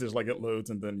 There's a transition, like it loads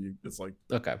and then it's like,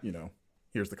 okay,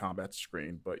 here's the combat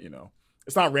screen. But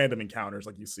it's not random encounters.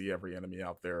 Like you see every enemy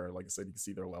out there. Like I said, you can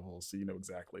see their levels, so you know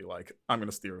exactly like I'm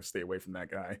gonna stay away from that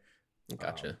guy.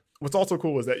 Gotcha. What's also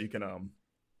cool is that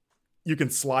you can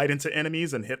slide into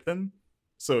enemies and hit them,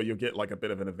 so you'll get like a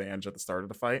bit of an advantage at the start of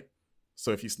the fight.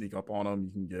 So if you sneak up on them,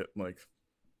 you can get like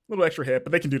a little extra hit,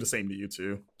 but they can do the same to you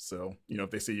too. So you know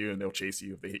if they see you and they'll chase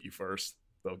you, if they hit you first,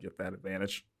 they'll get that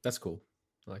advantage. That's cool.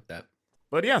 I like that.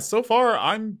 But yeah, so far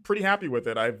I'm pretty happy with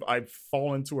it. I've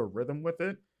fallen into a rhythm with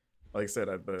it. Like I said,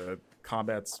 the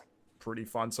combat's pretty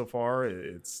fun so far.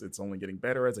 It's only getting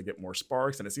better as I get more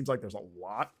sparks, and it seems like there's a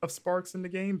lot of sparks in the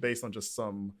game based on just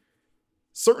some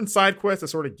certain side quests that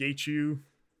sort of gate you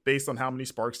based on how many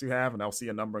sparks you have, and I'll see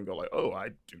a number and go like, oh, I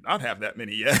do not have that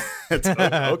many yet.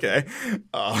 Okay.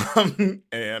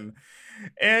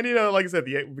 And you know, like I said,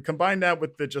 we combine that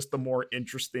with just the more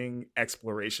interesting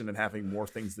exploration and having more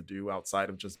things to do outside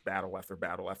of just battle after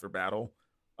battle after battle.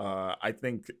 I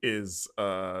think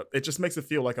it just makes it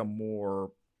feel like a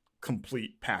more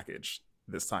complete package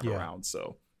this time around.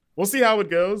 So we'll see how it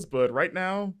goes, but right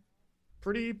now,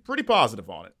 pretty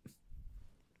positive on it.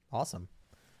 Awesome.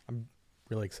 I'm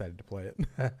really excited to play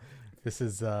it. This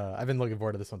is I've been looking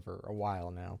forward to this one for a while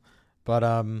now. But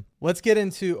let's get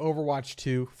into Overwatch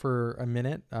 2 for a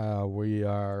minute. We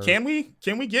are. Can we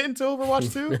get into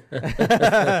Overwatch 2?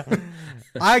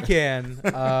 I can.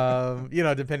 You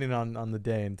know, depending on the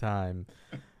day and time.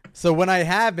 So when I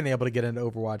have been able to get into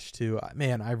Overwatch 2,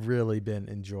 man, I've really been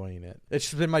enjoying it. It's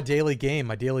just been my daily game,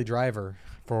 my daily driver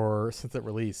since it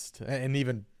released, and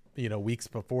even weeks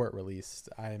before it released.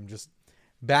 I'm just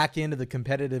back into the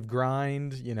competitive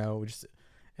grind. You know, just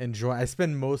enjoy. I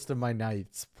spend most of my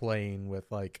nights playing with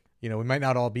we might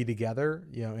not all be together,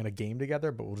 in a game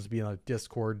together, but we'll just be on a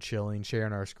Discord chilling,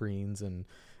 sharing our screens and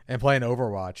playing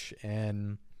Overwatch.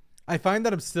 And I find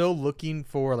that I'm still looking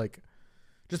for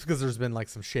just because there's been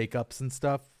some shakeups and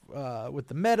stuff with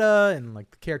the meta and the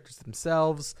characters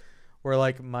themselves,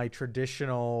 where my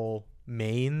traditional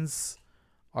mains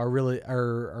are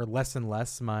less and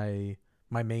less my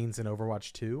mains in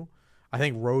Overwatch 2. I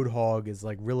think Roadhog is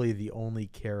really the only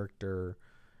character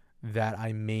that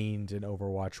I mained in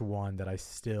Overwatch 1 that I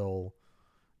still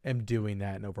am doing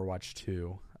that in Overwatch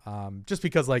 2. Just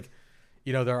because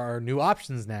there are new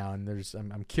options now, and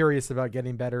I'm curious about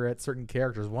getting better at certain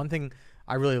characters. One thing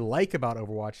I really like about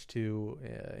Overwatch 2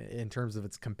 in terms of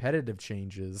its competitive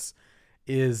changes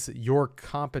is your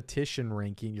competition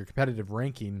ranking, your competitive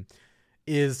ranking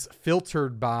is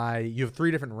filtered by, you have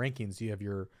 3 different rankings. You have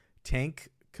your tank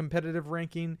competitive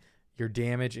ranking, your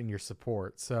damage, and your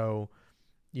support. So,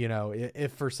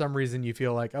 if for some reason you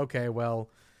feel okay, well,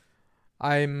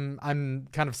 I'm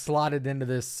kind of slotted into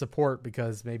this support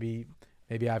because maybe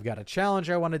I've got a challenge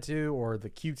I want to do, or the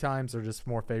queue times are just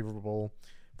more favorable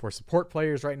for support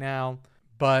players right now,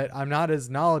 but I'm not as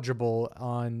knowledgeable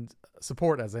on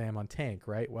support as I am on tank,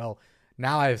 right? Well,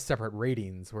 now I have separate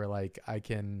ratings where I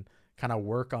can kind of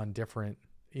work on different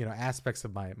aspects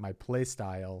of my play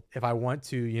style. If I want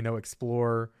to,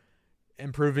 explore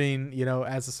improving,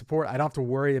 as a support, I don't have to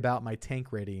worry about my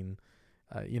tank rating,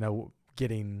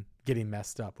 getting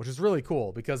messed up, which is really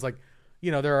cool because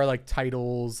there are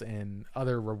titles and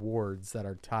other rewards that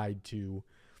are tied to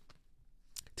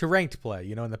ranked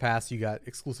play. In the past you got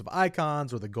exclusive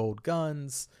icons or the gold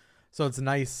guns. So it's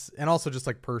nice. And also just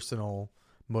personal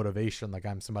motivation.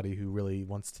 I'm somebody who really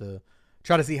wants to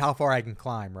try to see how far I can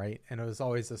climb, right? And it was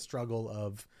always a struggle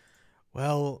of,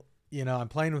 well, I'm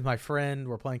playing with my friend.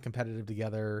 We're playing competitive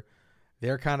together.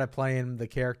 They're kind of playing the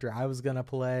character I was going to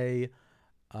play.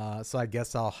 So I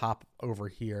guess I'll hop over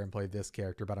here and play this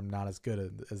character, but I'm not as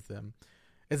good as them.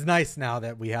 It's nice now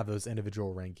that we have those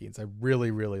individual rankings. I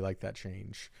really, really like that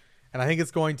change. And I think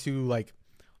it's going to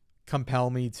compel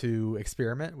me to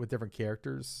experiment with different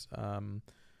characters in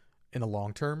the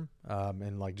long term,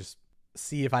 and just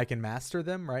see if I can master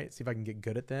them, right? See if I can get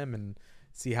good at them and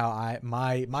see how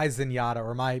my Zenyatta,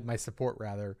 or my support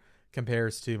rather,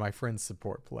 compares to my friend's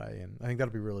support play. And I think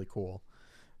that'll be really cool.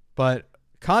 But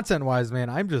content wise, man,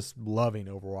 I'm just loving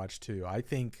Overwatch 2. I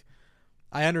think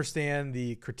I understand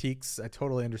the critiques. I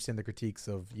totally understand the critiques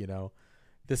of,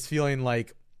 this feeling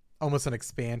like almost an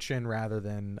expansion rather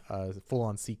than a full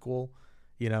on sequel.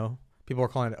 People are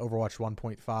calling it Overwatch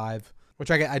 1.5,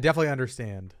 which I definitely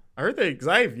understand. I heard because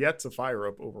I have yet to fire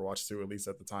up Overwatch 2, at least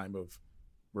at the time of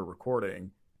we're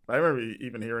recording. I remember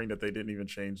even hearing that they didn't even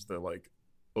change the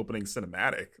opening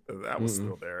cinematic. That was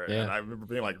still there. Yeah. And I remember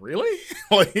being really?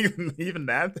 Even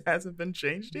that hasn't been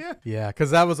changed yet? Yeah,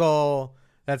 because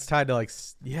that's tied to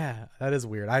that is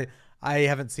weird. I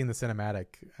haven't seen the cinematic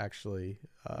actually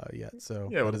yet, so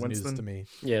that is news to me.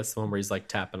 Yeah, it's the one where he's like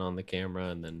tapping on the camera,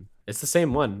 and then it's the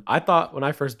same one. I thought when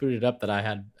I first booted up that I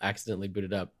had accidentally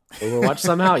booted up Overwatch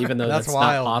somehow, even though that's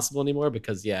not possible anymore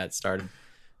because it started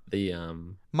the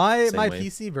my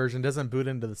PC version doesn't boot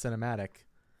into the cinematic.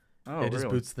 Oh, it just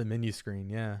boots the menu screen.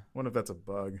 Yeah. I wonder if that's a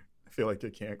bug. I feel like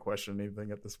you can't question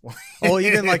anything at this point. Well,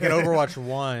 even like in Overwatch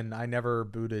 1, I never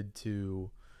booted to.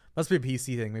 Must be a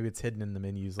PC thing. Maybe it's hidden in the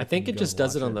menus. I think it just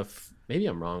does it on the. Maybe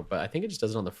I'm wrong, but I think it just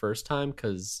does it on the first time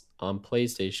because on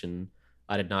PlayStation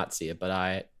I did not see it, but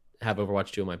I have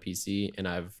Overwatch 2 on my PC and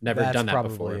I've never done that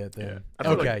before. It, then.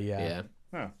 Yeah. Okay. Like, yeah.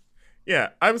 Huh. Yeah.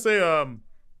 I would say.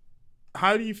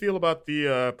 How do you feel about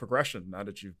the progression now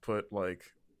that you've put like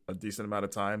a decent amount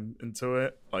of time into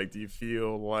it? Like, do you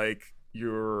feel like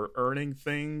you're earning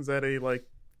things at a like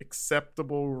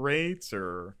acceptable rate,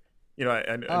 or you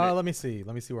know? Let me see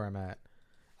where I'm at.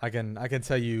 I can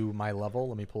tell you my level.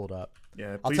 Let me pull it up.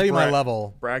 Yeah, I'll tell you my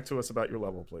level. Brag to us about your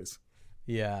level, please.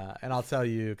 Yeah, and I'll tell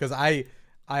you because I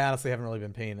honestly haven't really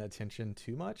been paying attention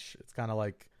too much. It's kind of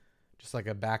like just like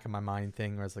a back of my mind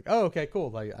thing where it's like, oh, okay, cool.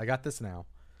 Like I got this now.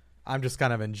 I'm just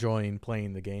kind of enjoying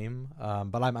playing the game,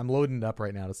 but I'm loading it up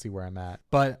right now to see where I'm at.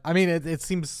 But I mean, it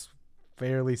seems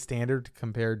fairly standard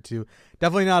compared to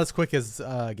definitely not as quick as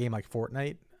a game like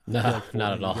Fortnite. No, like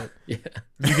not at all. You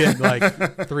get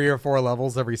like 3 or 4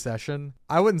 levels every session.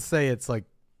 I wouldn't say it's like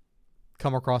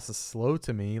come across as slow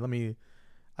to me.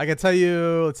 I can tell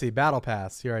you, let's see, Battle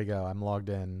Pass. Here I go. I'm logged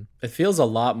in. It feels a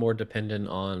lot more dependent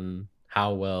on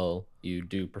how well you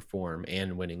do perform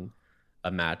and winning a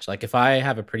match. Like if I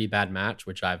have a pretty bad match,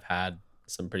 which I've had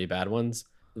some pretty bad ones,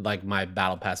 like my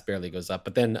battle pass barely goes up,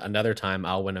 but then another time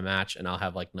I'll win a match and I'll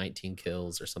have like 19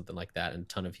 kills or something like that and a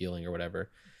ton of healing or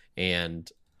whatever,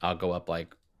 and I'll go up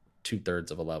like 2/3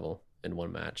 of a level in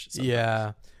one match sometimes.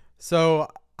 Yeah, so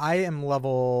I'm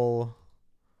level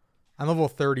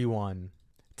 31.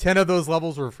 10 of those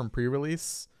levels were from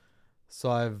pre-release, so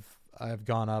I've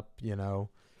gone up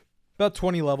about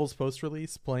 20 levels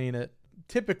post-release, playing it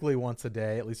typically once a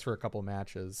day, at least for a couple of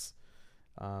matches.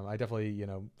 I definitely,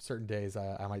 certain days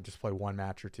I might just play one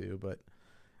match or two, but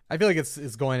I feel like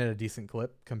it's going at a decent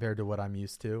clip compared to what I'm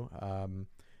used to.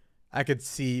 I could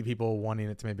see people wanting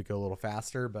it to maybe go a little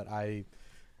faster, but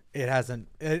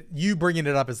you bringing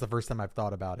it up is the first time I've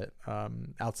thought about it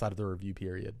outside of the review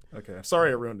period. Okay.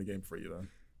 Sorry I ruined the game for you then.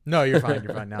 No, you're fine.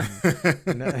 You're fine now.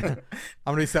 I'm going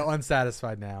to be so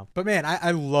unsatisfied now. But man,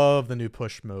 I love the new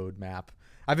push mode map.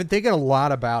 I've been thinking a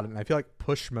lot about it, and I feel like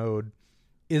push mode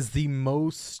is the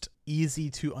most easy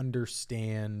to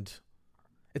understand.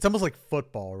 It's almost like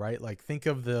football, right? Like think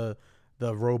of the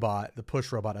robot, the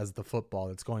push robot, as the football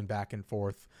that's going back and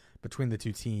forth between the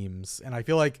two teams. And I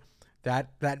feel like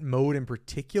that mode in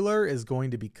particular is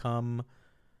going to become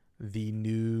the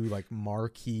new like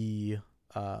marquee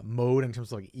mode in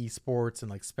terms of like esports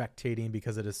and like spectating,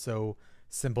 because it is so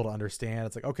simple to understand.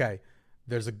 It's like, okay,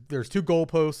 there's 2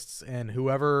 goalposts, and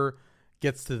whoever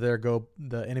gets to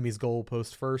the enemy's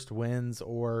goalpost first wins,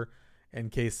 or in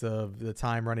case of the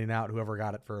time running out, whoever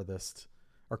got it furthest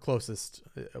or closest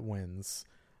wins.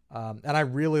 And I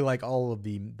really like all of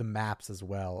the maps as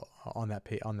well on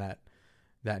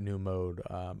that new mode.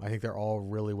 I think they're all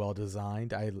really well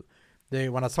designed. When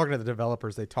I was talking to the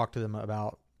developers, they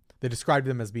described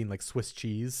them as being like Swiss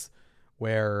cheese,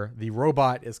 where the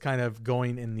robot is kind of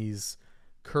going in these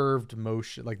curved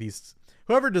motion, like these.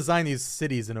 Whoever designed these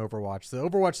cities in Overwatch, the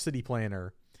Overwatch city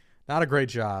planner, not a great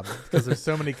job because there's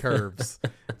so many curves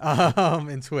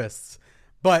and twists.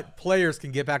 But players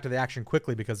can get back to the action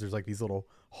quickly because there's like these little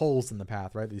holes in the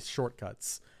path, right? These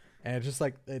shortcuts, and it's just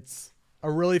like it's a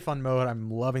really fun mode.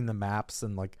 I'm loving the maps,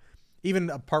 and like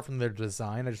even apart from their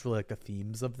design, I just really like the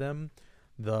themes of them.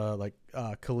 The like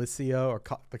Coliseo or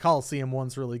the Coliseum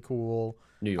one's really cool.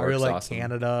 New York's I really like awesome.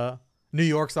 Canada. New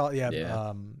York's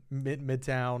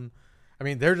Midtown. I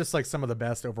mean, they're just like some of the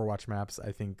best Overwatch maps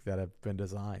I think that have been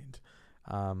designed.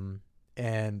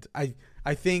 And I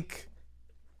think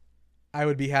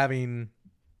I'd be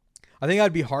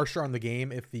harsher on the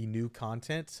game if the new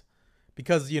content,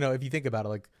 because if you think about it,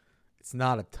 like it's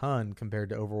not a ton compared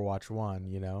to Overwatch 1,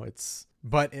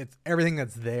 but it's everything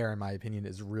that's there in my opinion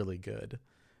is really good.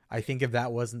 I think if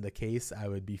that wasn't the case, I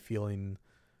would be feeling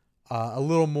a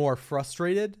little more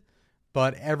frustrated.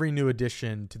 But every new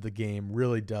addition to the game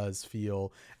really does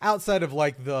feel, outside of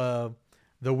like the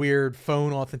weird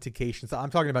phone authentication. So I'm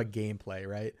talking about gameplay,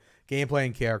 right? Gameplay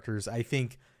and characters. I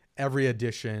think every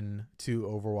addition to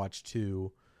Overwatch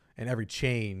 2 and every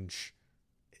change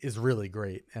is really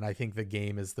great. And I think the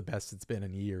game is the best it's been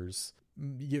in years.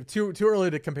 Too early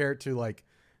to compare it to like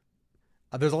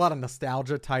there's a lot of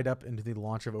nostalgia tied up into the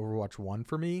launch of Overwatch 1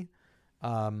 for me.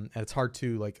 And it's hard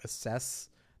to like assess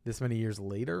this many years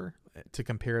later to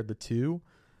compare the two.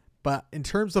 But in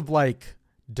terms of like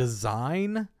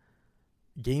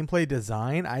gameplay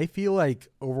design, I feel like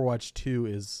Overwatch 2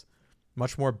 is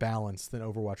much more balanced than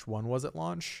Overwatch 1 was at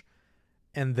launch.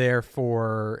 And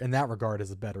therefore, in that regard,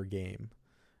 is a better game.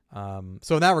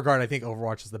 So in that regard, I think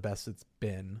Overwatch is the best it's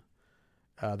been.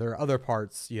 There are other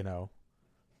parts,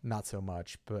 not so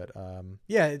much. But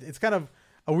it's kind of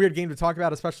a weird game to talk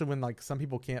about, especially when like some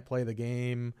people can't play the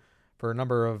game for a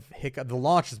number of hiccups. The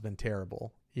launch has been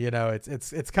terrible.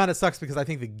 It's kind of sucks because I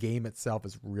think the game itself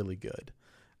is really good.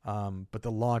 But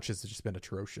the launch has just been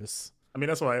atrocious. I mean,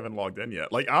 that's why I haven't logged in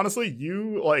yet. Like, honestly,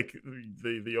 you like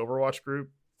the Overwatch group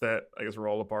that I guess we're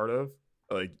all a part of.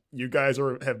 Like, you guys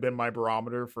have been my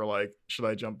barometer for like, should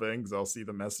I jump in? Because I'll see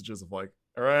the messages of like,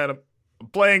 all right, I'm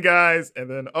playing, guys, and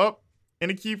then in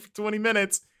a queue for 20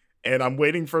 minutes, and I'm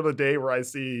waiting for the day where I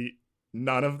see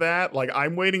none of that. Like,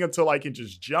 I'm waiting until I can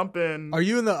just jump in. Are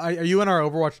you in our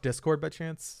Overwatch Discord by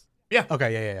chance? Yeah.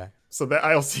 Okay. Yeah. So that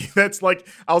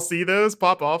I'll see those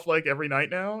pop off like every night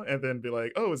now, and then be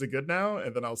like, oh, is it good now?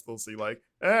 And then I'll still see like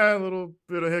a little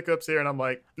bit of hiccups here, and I'm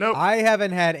like, nope. I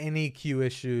haven't had any queue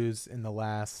issues in the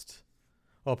last,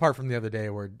 apart from the other day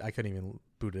where I couldn't even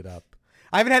boot it up.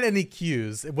 I haven't had any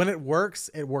queues. When it works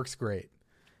great.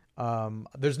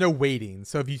 There's no waiting.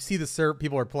 So if you see the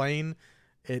people are playing,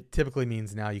 it typically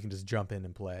means now you can just jump in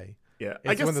and play. Yeah,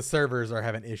 I guess when the servers are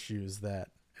having issues that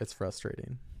it's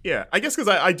frustrating. Yeah, I guess because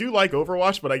I do like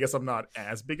Overwatch, but I guess I'm not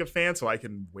as big a fan, so I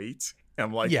can wait. And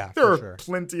I'm like, there are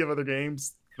plenty of other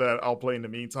games that I'll play in the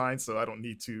meantime, so I don't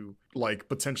need to like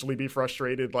potentially be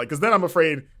frustrated. Like, because then I'm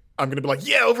afraid I'm going to be like,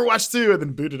 yeah, Overwatch 2, and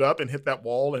then boot it up and hit that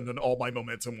wall, and then all my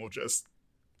momentum will just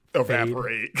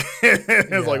evaporate.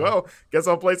 It's like, well, guess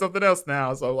I'll play something else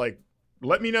now. So like,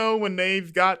 let me know when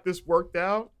they've got this worked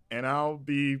out, and I'll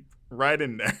be right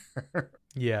in there.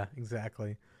 Yeah,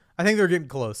 exactly. I think they're getting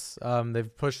close.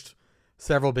 They've pushed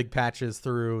several big patches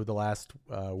through the last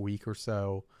week or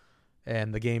so,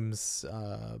 and the game's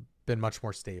been much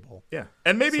more stable. Yeah,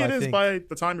 and maybe it is by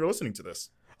the time you're listening to this.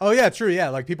 Oh, yeah, true. Yeah,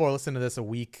 like people are listening to this a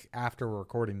week after we're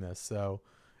recording this, so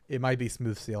it might be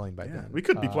smooth sailing by then. We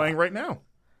could be playing right now.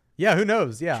 Yeah, who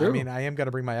knows? Yeah, true. I mean, I am going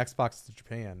to bring my Xbox to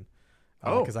Japan.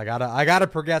 Because I gotta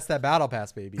progress that battle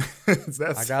pass, baby.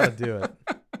 I gotta do it.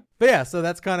 But yeah, so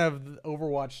that's kind of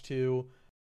Overwatch 2.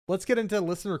 Let's get into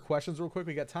listener questions real quick.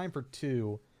 We got time for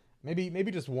 2,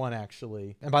 maybe just 1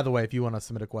 actually. And by the way, if you want to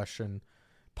submit a question,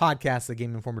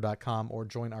 podcast@gameinformer.com or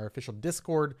join our official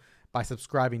Discord by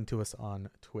subscribing to us on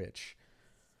Twitch.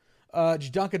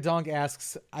 Donk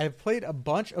asks, I have played a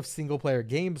bunch of single player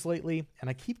games lately, and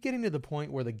I keep getting to the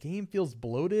point where the game feels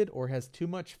bloated or has too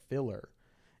much filler,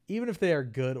 even if they are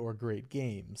good or great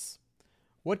games.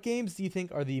 What games do you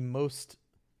think are the most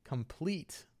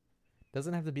complete?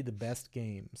 Doesn't have to be the best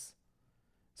games.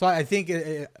 So I think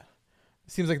it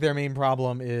seems like their main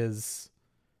problem is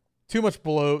too much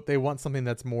bloat. They want something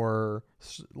that's more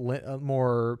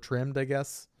trimmed, I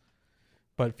guess,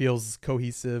 but feels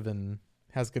cohesive and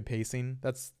has good pacing.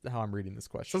 That's how I'm reading this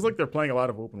question. Sounds like they're playing a lot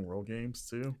of open world games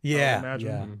too. Yeah, I imagine.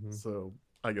 Yeah. Mm-hmm. So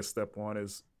I guess step 1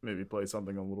 is maybe play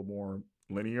something a little more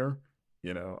linear,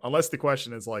 unless the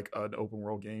question is like an open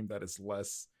world game that is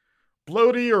less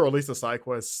bloaty, or at least the side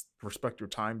quests respect your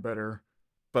time better.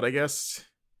 But I guess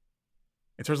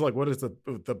in terms of like what is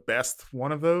the best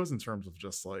one of those in terms of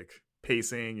just like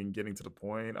pacing and getting to the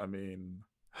point, I mean,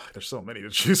 there's so many to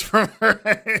choose from.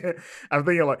 I'm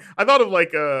thinking like, I thought of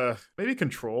like maybe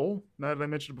Control, now that I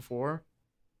mentioned it before,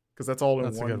 because that's all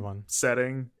in one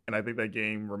setting, and I think that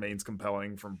game remains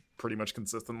compelling from pretty much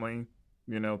consistently,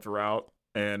 throughout.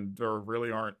 And there really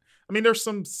aren't, I mean, there's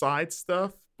some side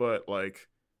stuff, but like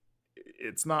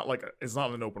it's not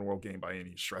an open world game by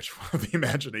any stretch of the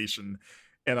imagination.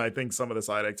 And I think some of the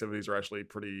side activities are actually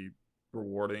pretty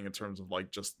rewarding in terms of like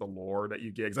just the lore that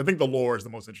you get. Because I think the lore is the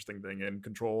most interesting thing in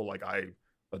Control. Like, I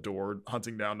adored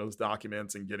hunting down those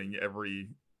documents and getting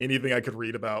anything I could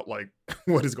read about like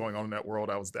what is going on in that world.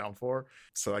 I was down for.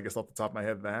 So I guess off the top of my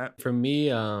head, that for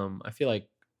me, I feel like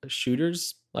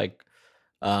shooters, like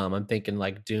I'm thinking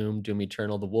like Doom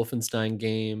Eternal, the Wolfenstein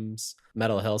games,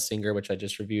 Metal Hellsinger, which I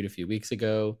just reviewed a few weeks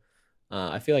ago.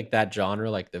 I feel like that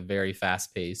genre, like the very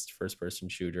fast-paced first-person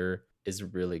shooter, is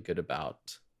really good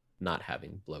about not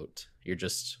having bloat.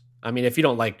 If you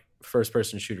don't like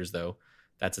first-person shooters, though,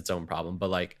 that's its own problem.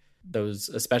 But like those,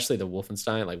 especially the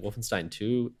Wolfenstein, like Wolfenstein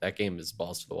 2, that game is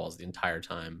balls to the walls the entire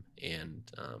time, and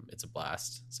it's a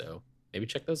blast. So maybe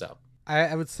check those out.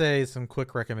 I would say some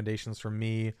quick recommendations from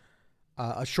me.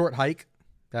 A Short Hike.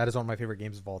 That is one of my favorite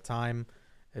games of all time.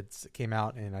 It came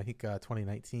out in, I think,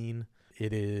 2019.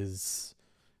 It is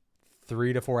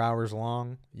 3 to 4 hours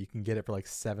long. You can get it for like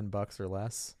 $7 or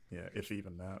less. Yeah, if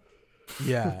even that.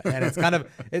 Yeah, and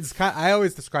I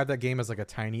always describe that game as like a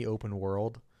tiny open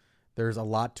world. There's a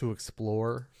lot to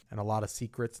explore and a lot of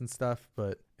secrets and stuff,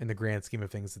 but in the grand scheme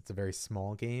of things, it's a very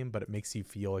small game, but it makes you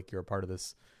feel like you're a part of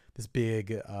this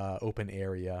big open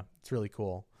area. It's really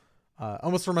cool.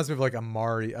 Almost reminds me of like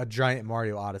a giant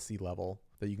Mario Odyssey level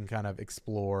that you can kind of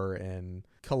explore and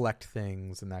collect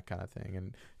things and that kind of thing,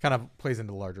 and kind of plays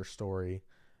into the larger story.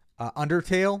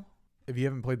 Undertale, if you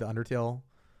haven't played the Undertale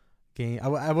game,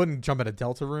 I wouldn't jump into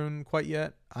Deltarune quite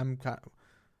yet.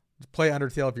 Play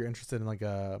Undertale if you're interested in like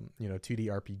a 2D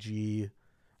RPG. I'm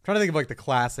trying to think of like the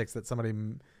classics that somebody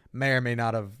may or may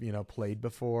not have played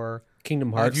before.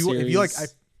 Kingdom Hearts series. If you like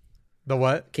the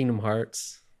what? Kingdom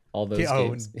Hearts. All those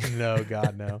games. No,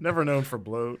 God, no. Never known for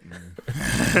bloat.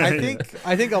 I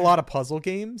think a lot of puzzle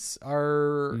games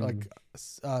are like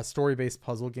story-based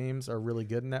puzzle games are really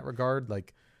good in that regard.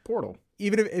 Like Portal.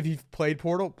 Even if you've played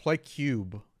Portal, play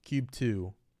Cube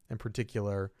 2 in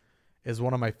particular is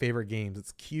one of my favorite games.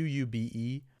 It's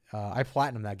QUBE. I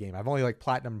platinumed that game. I've only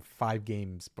platinumed 5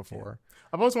 games before. Yeah.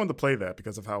 I've always wanted to play that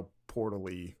because of how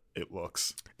portal-y it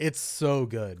looks. It's so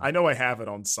good. I know I have it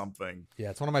on something. Yeah,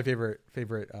 it's one of my favorite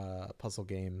puzzle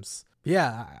games.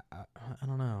 Yeah, I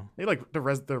don't know. Hey, like the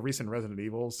recent Resident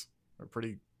Evils are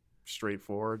pretty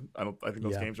straightforward. I think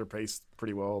those games are paced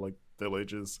pretty well. Like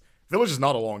Village is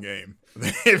not a long game.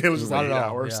 Village is like 8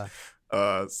 hours.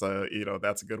 Yeah. So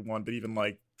that's a good one. But even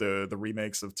like the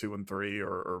remakes of 2 and 3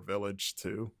 or Village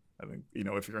 2, I think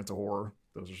if you're into horror,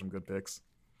 those are some good picks.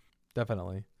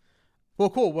 Definitely. Well,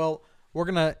 cool. Well, we're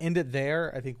gonna end it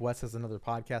there. I think Wes has another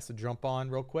podcast to jump on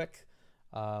real quick.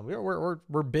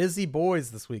 We're busy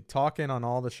boys this week, talking on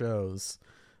all the shows.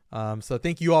 So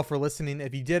thank you all for listening.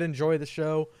 If you did enjoy the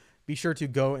show, be sure to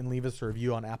go and leave us a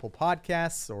review on Apple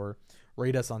Podcasts or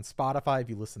rate us on Spotify if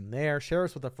you listen there. Share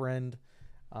us with a friend,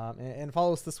 and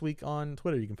follow us this week on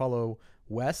Twitter. You can follow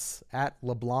Wes at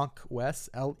LeBlanc Wes,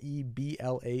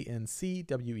 LeBlancWes.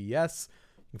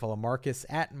 You can follow Marcus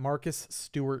at Marcus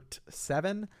Stewart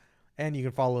 7, and you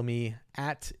can follow me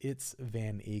at It's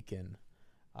Van Aken.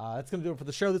 That's going to do it for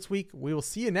the show this week. We will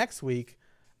see you next week.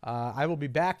 I will be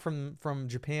back from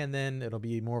Japan then. It'll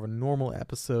be more of a normal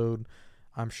episode,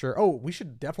 I'm sure. Oh, we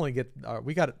should definitely get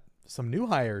we got some new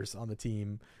hires on the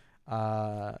team,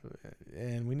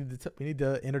 and we need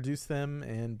to introduce them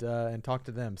and talk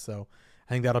to them. So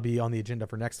I think that'll be on the agenda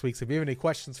for next week. So if you have any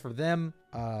questions for them,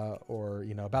 or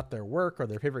about their work or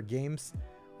their favorite games,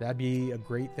 that'd be a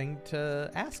great thing to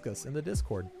ask us in the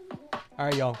Discord. All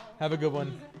right, y'all. Have a good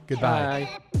one. Goodbye.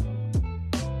 Bye.